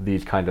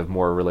these kind of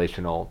more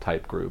relational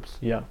type groups.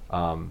 Yeah.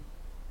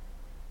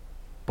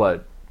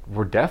 But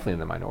we're definitely in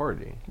the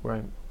minority.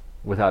 Right.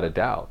 Without a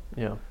doubt.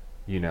 Yeah.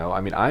 You know,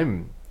 I mean, I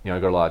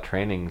go to a lot of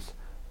trainings,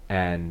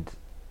 and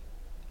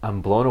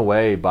I'm blown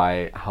away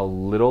by how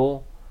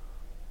little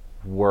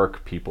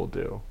work people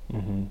do.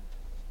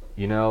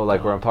 You know,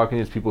 like where I'm talking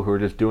to these people who are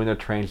just doing their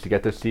trainings to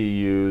get their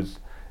CEUs,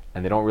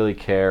 and they don't really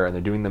care, and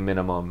they're doing the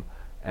minimum.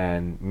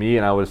 And me,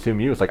 and I would assume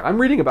you, it's like I'm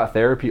reading about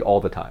therapy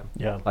all the time.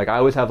 Yeah. Like I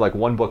always have like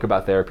one book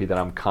about therapy that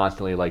I'm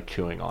constantly like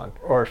chewing on.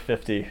 Or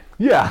 50.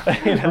 Yeah.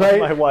 You know, right?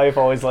 My wife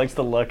always likes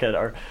to look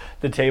at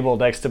the table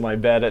next to my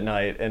bed at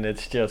night, and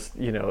it's just,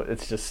 you know,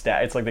 it's just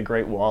it's like the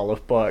Great Wall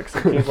of books.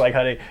 And she's like,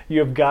 honey, you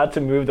have got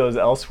to move those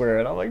elsewhere.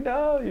 And I'm like,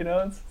 no, you know,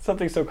 it's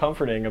something so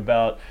comforting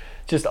about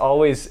just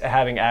always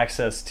having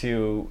access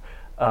to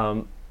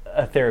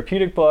a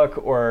therapeutic book,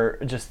 or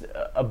just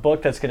a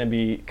book that's going to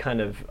be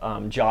kind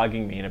of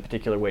jogging me in a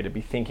particular way to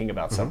be thinking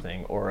about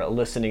something, or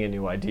eliciting a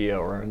new idea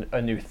or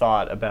a new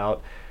thought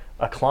about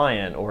a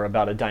client or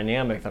about a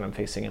dynamic that I'm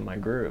facing in my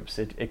groups.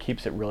 It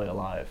keeps it really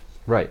alive.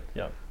 Right.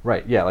 Yeah.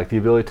 Right. Yeah. Like the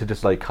ability to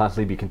just like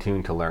constantly be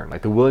continuing to learn,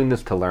 like the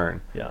willingness to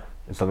learn. Yeah.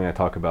 Is something I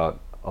talk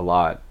about a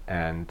lot,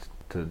 and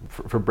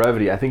for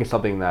brevity, I think it's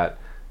something that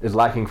is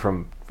lacking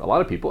from a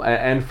lot of people,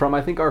 and from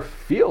I think our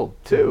field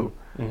too.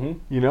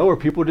 You know, where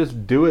people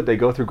just do it, they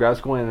go through grad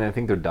school and they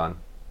think they're done.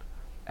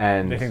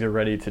 And they think they're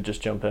ready to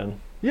just jump in.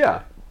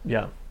 Yeah.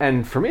 Yeah.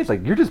 And for me, it's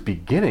like, you're just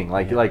beginning.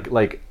 Like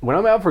when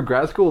I'm out for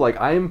grad school,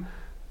 like I'm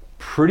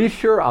pretty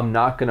sure I'm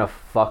not going to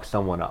fuck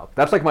someone up.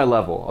 That's like my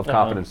level of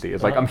competency.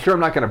 It's like, I'm sure I'm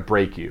not going to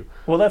break you.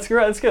 Well, that's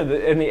great. That's good.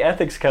 In the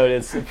ethics code,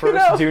 it's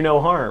first do no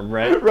harm,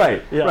 right?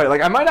 Right. Yeah. Right.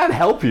 Like I might not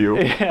help you,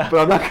 but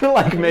I'm not going to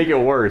like make it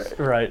worse.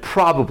 Right.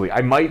 Probably.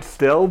 I might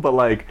still, but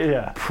like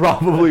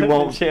probably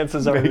won't.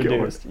 Chances are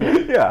reduced.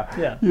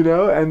 Yeah. You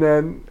know, and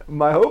then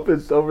my hope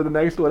is over the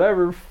next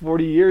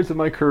 40 years of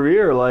my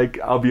career,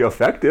 like I'll be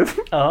effective.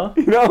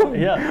 You know?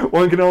 Yeah.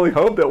 One can only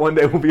hope that one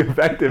day we'll be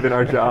effective in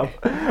our job.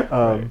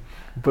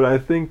 But I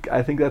think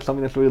that's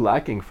something that's really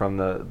lacking from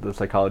the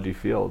psychology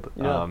field,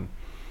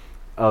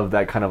 of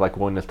that kind of like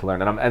willingness to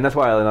learn, and that's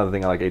why another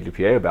thing I like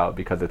AGPA about,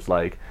 because it's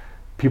like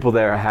people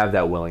there have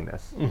that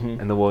willingness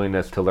and the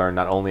willingness to learn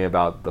not only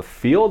about the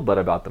field but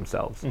about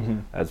themselves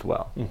as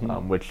well,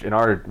 which in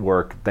our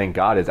work, thank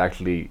God, is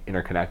actually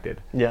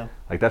interconnected. Yeah,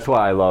 like that's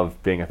why I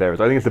love being a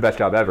therapist. I think it's the best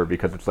job ever,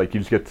 because it's like you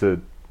just get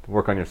to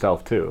work on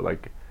yourself too.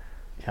 Like,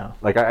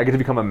 like I get to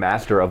become a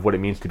master of what it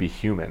means to be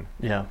human.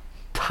 Yeah.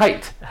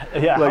 Tight.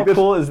 Yeah, like how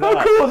cool is that?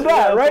 How cool is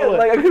that, right? Totally.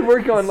 Like I could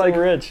work on so like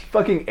rich.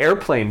 Fucking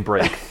airplane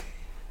brakes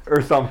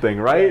or something,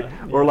 right?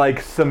 Or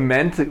like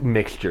cement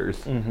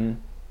mixtures.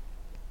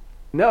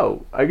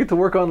 No, I get to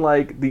work on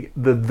like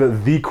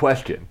the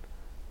question,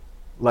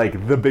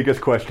 like the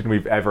biggest question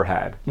we've ever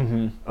had,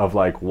 of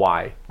like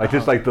why, like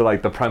just like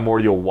the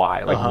primordial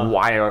why, like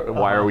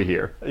why are we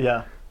here?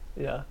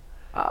 Yeah.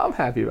 I'm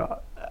happy about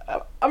it.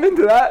 I'm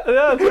into that.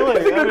 Yeah, totally.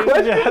 That's a good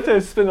question. You have to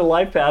spend a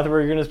life path where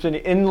you're going to spend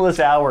endless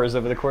hours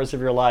over the course of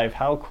your life.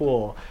 How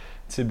cool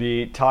to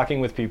be talking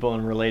with people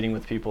and relating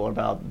with people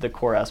about the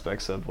core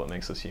aspects of what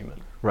makes us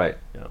human. Right.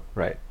 Yeah.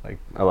 Right. Like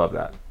I love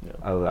that. Yeah.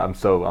 I'm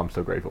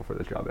so grateful for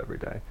this job every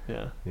day.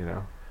 Yeah. You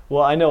know.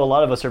 Well, I know a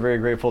lot of us are very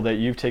grateful that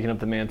you've taken up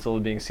the mantle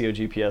of being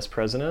COGPS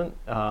president,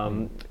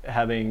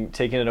 having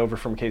taken it over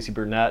from Casey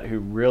Burnett, who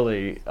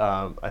really,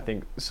 I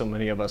think so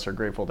many of us are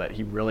grateful that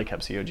he really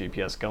kept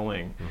COGPS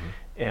going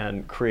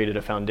and created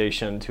a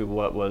foundation to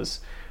what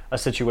was a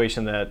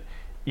situation that,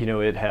 you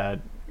know, it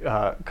had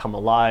come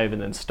alive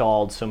and then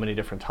stalled so many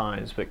different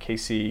times. But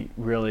Casey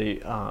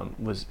really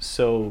was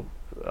so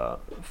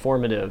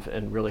formative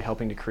and really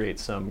helping to create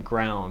some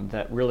ground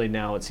that really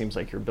now it seems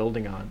like you're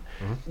building on.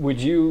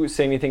 Would you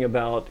say anything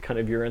about kind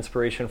of your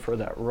inspiration for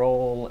that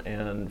role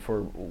and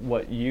for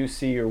what you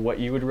see or what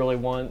you would really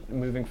want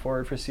moving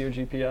forward for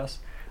COGPS?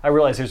 I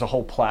realize there's a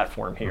whole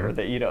platform here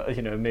that you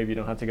know maybe you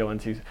don't have to go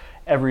into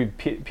every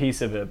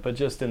piece of it, but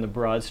just in the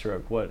broad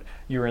stroke, what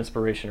your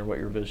inspiration or what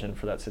your vision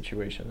for that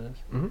situation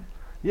is.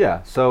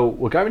 Yeah. So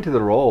what got me to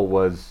the role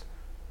was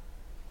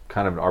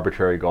kind of an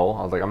arbitrary goal.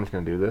 I was like, I'm just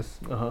going to do this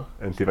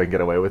and see if I can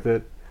get away with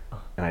it.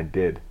 And I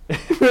did.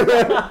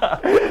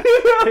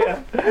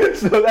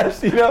 So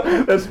that's, you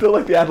know, that's still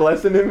like the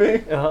adolescent in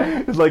me.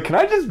 It's like, can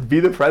I just be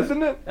the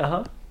president?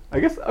 I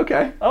guess,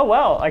 okay. Oh,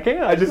 wow, I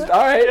can. I just,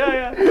 all right.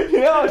 Yeah.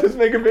 You know, I'll just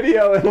make a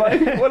video and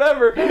like,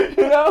 whatever,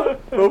 you know,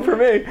 vote for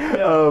me.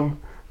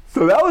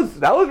 So that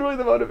was really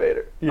the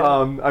motivator. Yeah.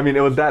 I mean,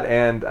 it was that,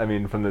 and I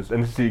mean, from this,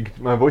 and see,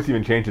 my voice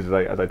even changes as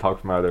I talk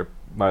from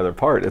my other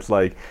part. It's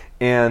like,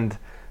 and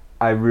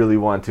I really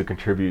want to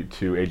contribute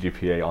to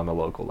AGPA on the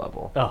local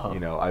level. Uh-huh. You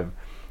know,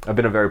 I've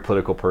been a very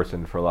political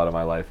person for a lot of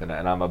my life, and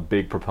I'm a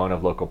big proponent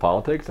of local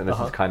politics, and this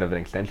is kind of an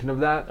extension of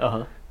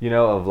that. You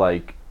know, of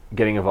like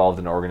getting involved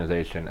in an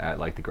organization at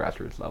like the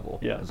grassroots level.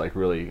 Yeah. Is like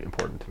really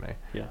important to me.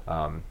 Yeah.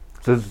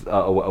 So this is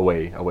a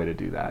way to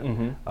do that.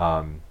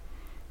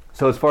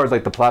 So as far as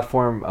like the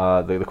platform,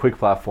 the Quick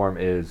platform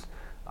is,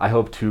 I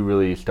hope to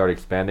really start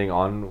expanding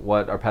on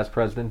what our past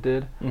president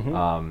did,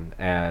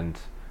 and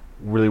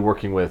really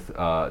working with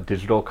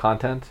digital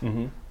content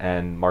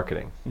and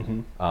marketing,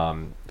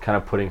 kind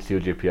of putting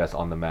COGPS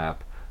on the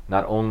map,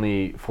 not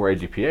only for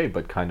AGPA,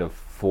 but kind of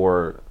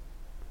for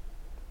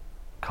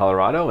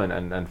Colorado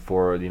and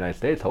for the United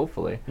States,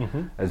 hopefully,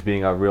 as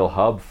being a real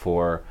hub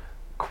for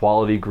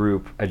quality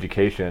group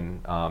education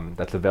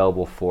that's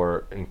available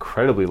for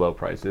incredibly low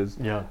prices,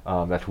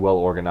 that's well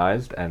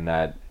organized, and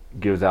that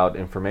gives out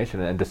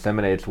information and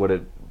disseminates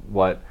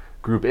what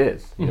group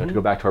is. You know, to go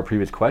back to our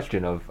previous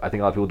question of, I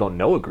think a lot of people don't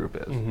know what group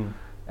is.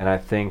 And I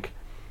think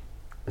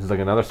this is like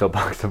another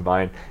soapbox of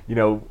mine. You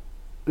know,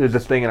 there's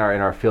this thing in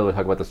our field, we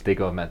talk about the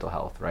stigma of mental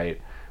health, right?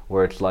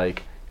 Where it's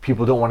like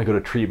people don't want to go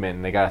to treatment,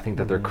 and they gotta think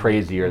that they're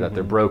crazy or that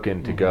they're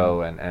broken to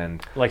go,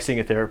 and like seeing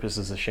a therapist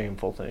is a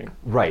shameful thing.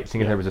 Right,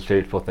 seeing a therapist is a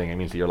shameful thing. It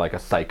means that you're like a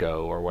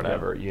psycho or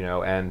whatever, you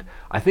know. And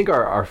I think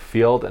our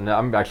field, and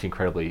I'm actually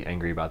incredibly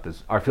angry about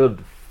this, our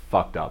field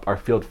fucked up. Our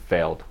field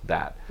failed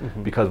that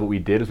because what we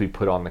did is we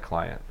put on the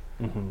client.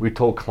 We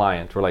told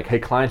clients, we're like, hey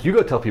clients, you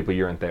go tell people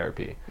you're in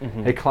therapy.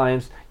 Hey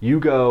clients,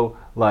 you go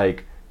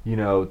like, you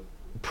know,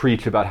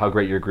 preach about how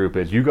great your group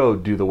is. You go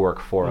do the work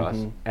for us.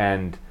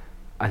 And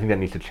I think that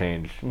needs to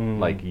change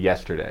like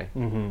yesterday,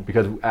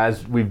 because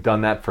as we've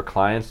done that for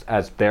clients,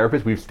 as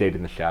therapists, we've stayed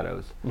in the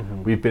shadows.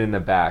 We've been in the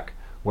back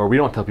where we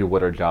don't tell people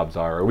what our jobs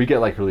are, or we get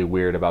like really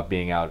weird about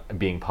being out and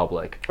being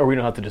public. Or we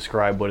don't have to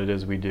describe what it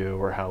is we do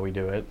or how we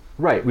do it.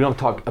 Right, we don't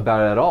talk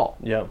about it at all.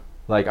 Yeah.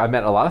 Like I've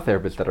met a lot of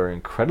therapists that are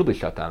incredibly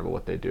shut down about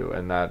what they do,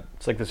 and that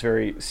it's like this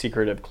very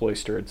secretive,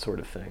 cloistered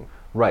sort of thing.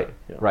 Right,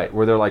 right,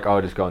 where they're like,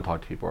 oh, just go and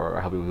talk to people or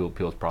help people with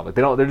people's problems.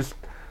 They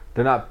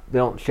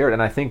don't share it,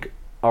 and I think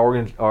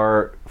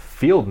our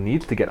field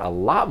needs to get a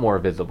lot more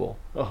visible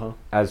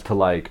as to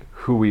like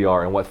who we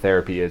are and what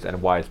therapy is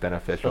and why it's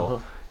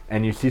beneficial.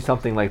 And you see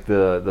something like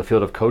the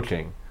field of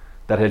coaching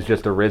that has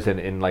just arisen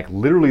in like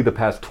literally the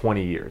past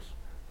 20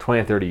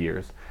 and 30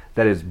 years,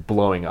 that is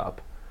blowing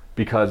up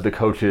because the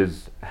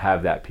coaches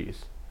have that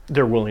piece.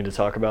 They're willing to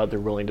talk about it, they're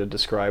willing to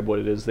describe what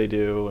it is they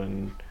do,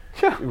 and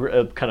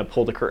kind of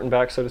pull the curtain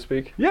back, so to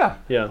speak. Yeah,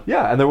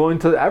 and they're willing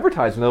to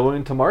advertise and they're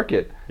willing to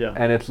market.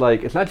 And it's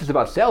like, it's not just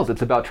about sales,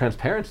 it's about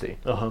transparency.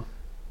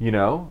 You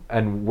know,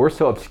 and we're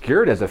so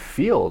obscured as a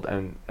field,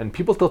 and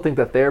people still think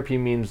that therapy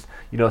means,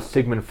 you know,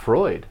 Sigmund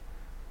Freud.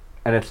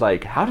 And it's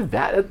like, how did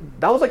that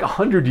was like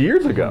 100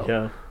 years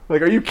ago.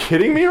 Like, are you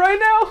kidding me right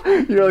now?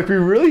 You know, like we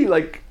really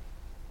like,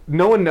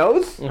 no one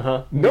knows.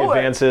 The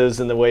advances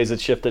and the ways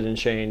it's shifted and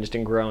changed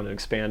and grown and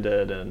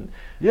expanded, and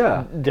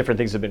different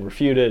things have been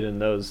refuted,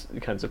 and those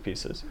kinds of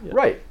pieces.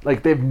 Right,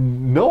 like they have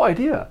no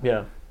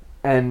idea.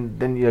 And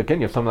then again,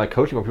 you have something like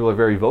coaching where people are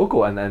very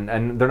vocal, and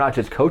they're not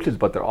just coaches,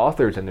 but they're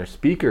authors and they're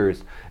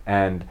speakers,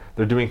 and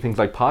they're doing things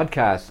like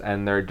podcasts,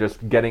 and they're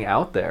just getting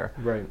out there.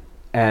 Right.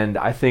 And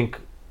I think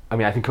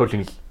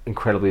coaching is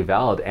incredibly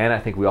valid, and I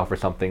think we offer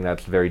something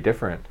that's very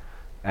different,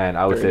 and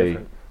I would say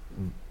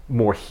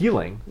more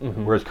healing,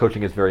 whereas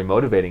coaching is very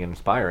motivating and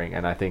inspiring.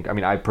 And I think,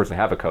 I personally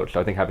have a coach, so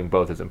I think having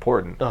both is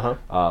important.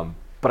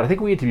 But I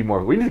think we need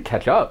to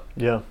catch up.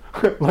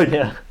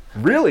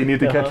 Really need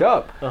to catch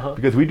up,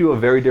 because we do a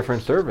very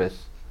different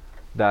service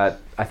that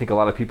I think a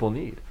lot of people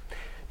need.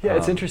 Yeah,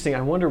 it's interesting.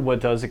 I wonder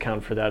what does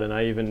account for that, and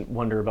I even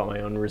wonder about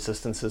my own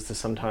resistances to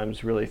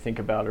sometimes really think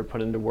about or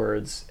put into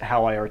words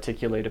how I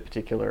articulate a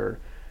particular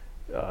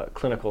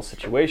clinical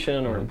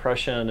situation or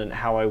impression, and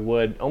how I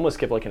would almost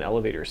give like an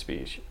elevator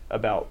speech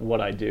about what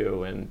I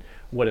do and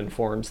what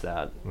informs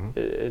that.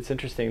 It's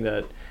interesting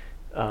that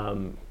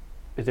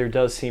there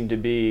does seem to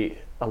be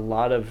a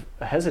lot of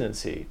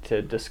hesitancy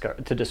to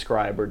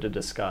describe or to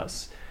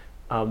discuss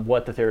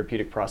what the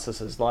therapeutic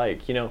process is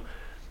like. You know,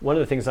 one of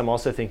the things I'm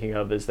also thinking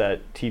of is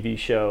that TV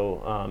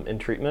show In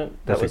Treatment.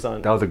 That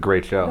was a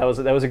great show.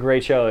 That was a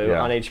great show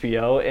on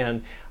HBO,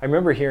 and I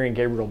remember hearing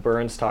Gabriel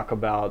Burns talk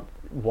about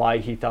why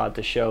he thought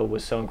the show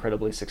was so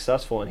incredibly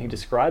successful, and he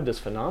described this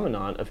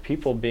phenomenon of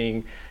people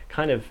being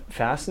kind of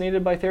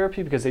fascinated by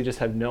therapy because they just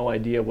have no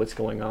idea what's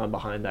going on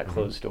behind that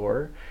closed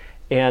door.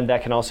 And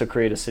that can also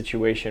create a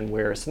situation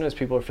where sometimes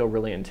people feel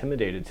really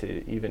intimidated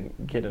to even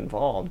get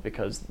involved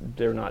because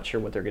they're not sure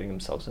what they're getting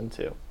themselves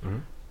into.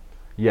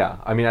 Yeah,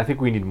 I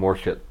think we need more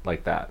shit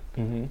like that.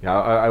 You know,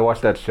 I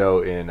watched that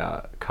show in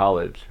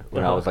college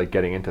when I was like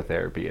getting into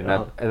therapy, and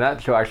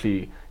that show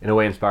actually in a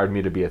way inspired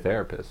me to be a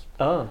therapist.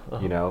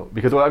 You know,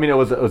 because well, I mean it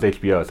was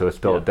HBO, so it's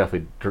still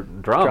definitely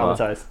drama.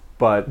 Dramatized.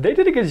 But they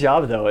did a good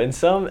job though. And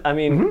some, I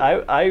mean,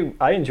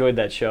 I enjoyed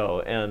that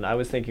show, and I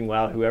was thinking,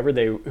 wow, whoever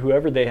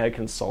they had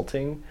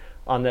consulting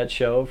on that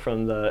show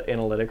from the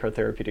analytic or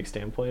therapeutic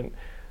standpoint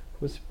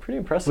was pretty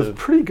impressive. Was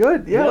pretty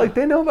good. Yeah, like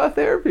they know about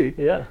therapy.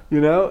 Yeah. You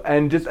know,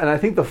 and I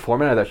think the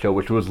format of that show,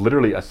 which was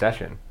literally a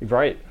session.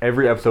 Right.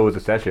 Every episode was a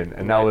session,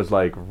 and that was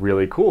like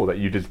really cool that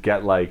you just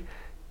get like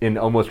in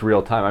almost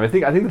real time. I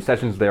mean, I think the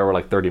sessions there were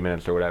like 30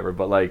 minutes or whatever,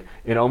 but like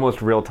in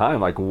almost real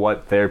time, like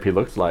what therapy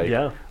looks like,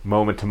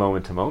 moment to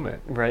moment to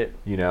moment. Right.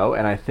 You know,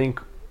 and I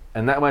think,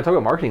 and that when I talk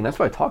about marketing, that's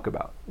what I talk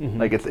about.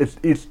 Like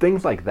it's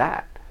things like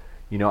that.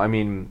 You know, I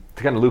mean,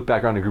 to kind of loop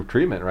back around to group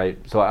treatment, right?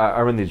 So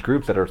I run these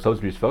groups that are substance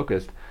abuse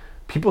focused.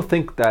 People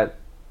think that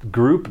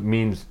group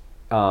means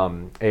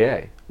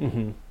AA.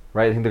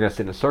 Right? I think they're going to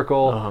sit in a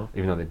circle,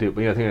 even though they do.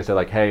 But you know, they're going to say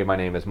like, hey, my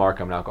name is Mark,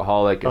 I'm an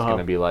alcoholic. It's going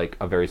to be like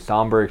a very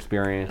somber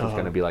experience. It's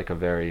going to be like a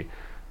very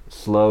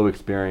slow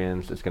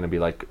experience. It's going to be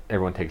like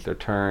everyone takes their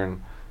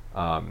turn.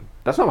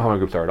 That's not how my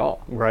groups are at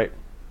all. Right.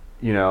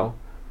 You know?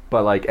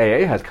 But like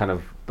AA has kind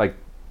of like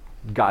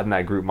gotten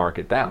that group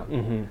market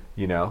down.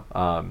 You know?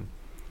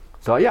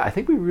 So yeah, I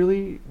think we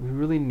really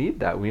need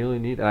that. We really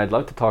need, and I'd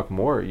love to talk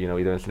more, you know,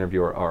 either in this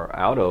interview or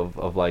out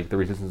of like the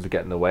resistance to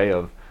get in the way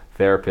of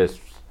therapists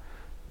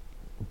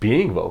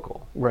being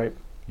vocal, right?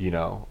 You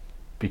know,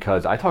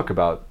 because I talk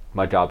about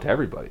my job to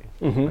everybody.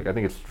 Like I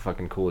think it's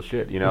fucking cool as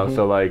shit, you know.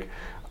 So like,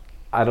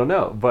 I don't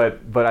know,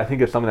 but I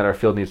think it's something that our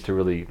field needs to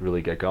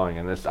really get going.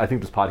 And I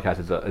think this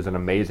podcast is an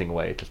amazing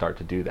way to start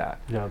to do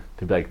that. Yeah.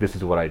 To be like, this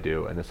is what I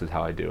do, and this is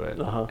how I do it,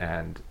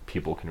 and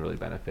people can really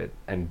benefit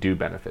and do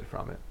benefit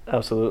from it.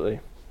 Absolutely.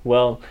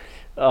 Well,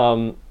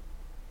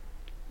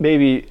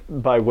 maybe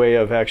by way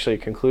of actually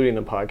concluding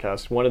the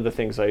podcast, one of the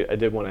things I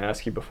did want to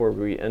ask you before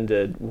we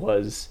ended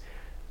was,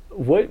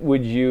 what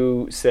would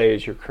you say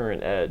is your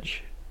current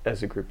edge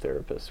as a group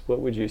therapist? What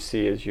would you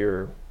see as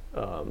your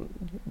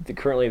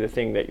currently the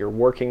thing that you're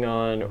working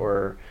on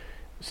or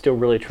still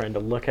really trying to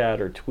look at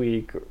or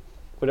tweak, or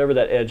whatever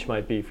that edge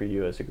might be for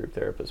you as a group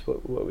therapist?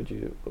 What would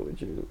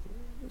you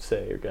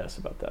say or guess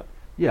about that?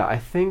 Yeah, I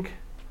think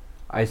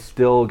I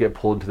still get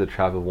pulled into the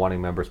trap of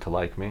wanting members to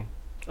like me,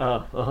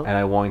 and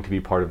I wanting to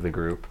be part of the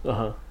group.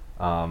 A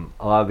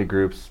lot of the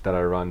groups that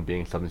I run,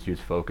 being substance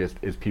use focused,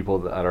 is people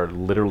that are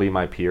literally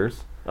my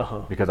peers.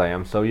 Because I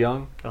am so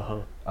young.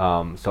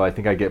 So I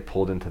think I get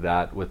pulled into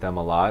that with them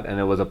a lot. And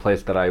it was a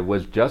place that I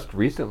was just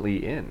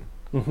recently in,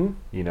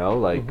 you know,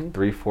 like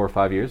 3, 4,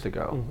 5 years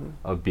ago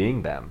of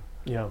being them.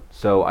 Yeah.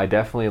 So I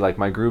definitely like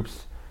my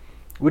groups,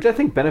 which I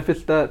think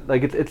benefits that,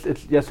 like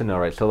it's yes and no,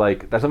 right? So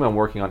like that's something I'm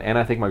working on. And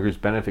I think my groups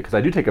benefit because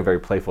I do take a very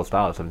playful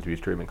style of substance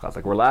abuse treatment class.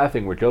 Like we're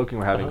laughing, we're joking,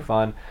 we're having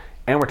fun,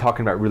 and we're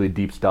talking about really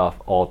deep stuff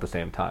all at the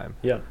same time.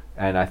 Yeah.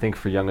 And I think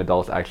for young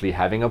adults, actually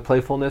having a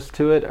playfulness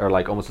to it, or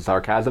like almost a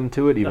sarcasm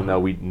to it, even though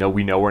we know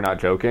we're not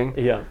joking,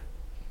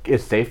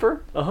 is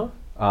safer.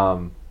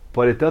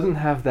 But it doesn't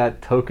have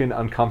that token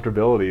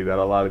uncomfortability that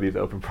a lot of these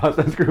open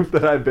process groups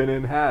that I've been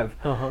in have.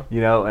 You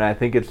know, and I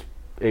think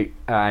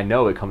I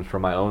know it comes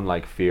from my own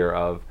like fear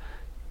of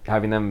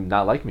having them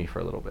not like me for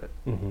a little bit.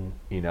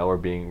 You know, or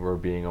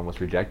being almost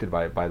rejected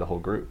by the whole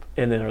group.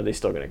 And then are they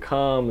still going to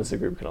come? Is the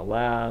group going to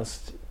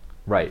last?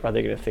 Right. Are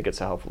they going to think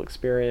it's a helpful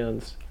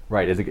experience?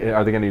 Right. Are they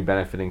going to be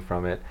benefiting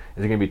from it?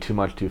 Is it going to be too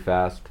much too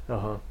fast?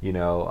 You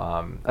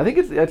know, I think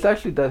it's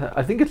actually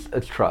I think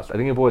it's trust. I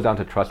think it boils down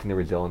to trusting the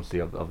resiliency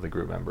of the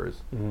group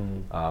members.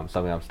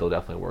 Something I'm still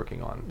definitely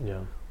working on. Yeah.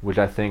 Which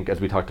I think,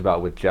 as we talked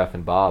about with Jeff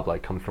and Bob,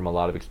 like comes from a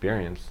lot of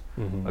experience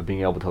of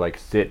being able to like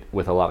sit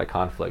with a lot of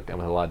conflict and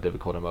with a lot of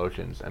difficult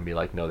emotions and be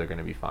like, no, they're going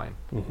to be fine.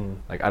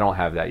 Like I don't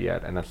have that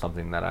yet, and that's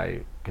something that I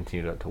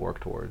continue to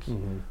work towards,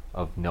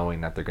 of knowing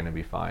that they're going to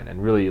be fine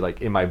and really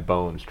like in my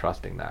bones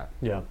trusting that.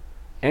 Yeah.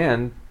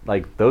 And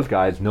like those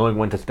guys knowing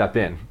when to step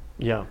in.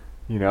 Yeah.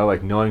 You know,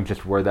 like knowing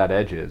just where that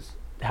edge is.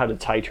 How to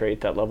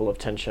titrate that level of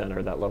tension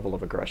or that level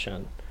of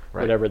aggression,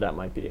 whatever that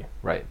might be.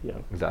 Right. Yeah.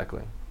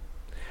 Exactly.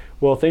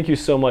 Well, thank you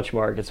so much,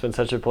 Mark. It's been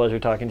such a pleasure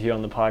talking to you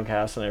on the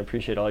podcast, and I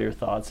appreciate all your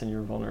thoughts and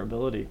your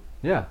vulnerability.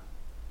 Yeah.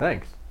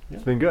 Thanks. Yeah.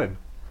 It's been good.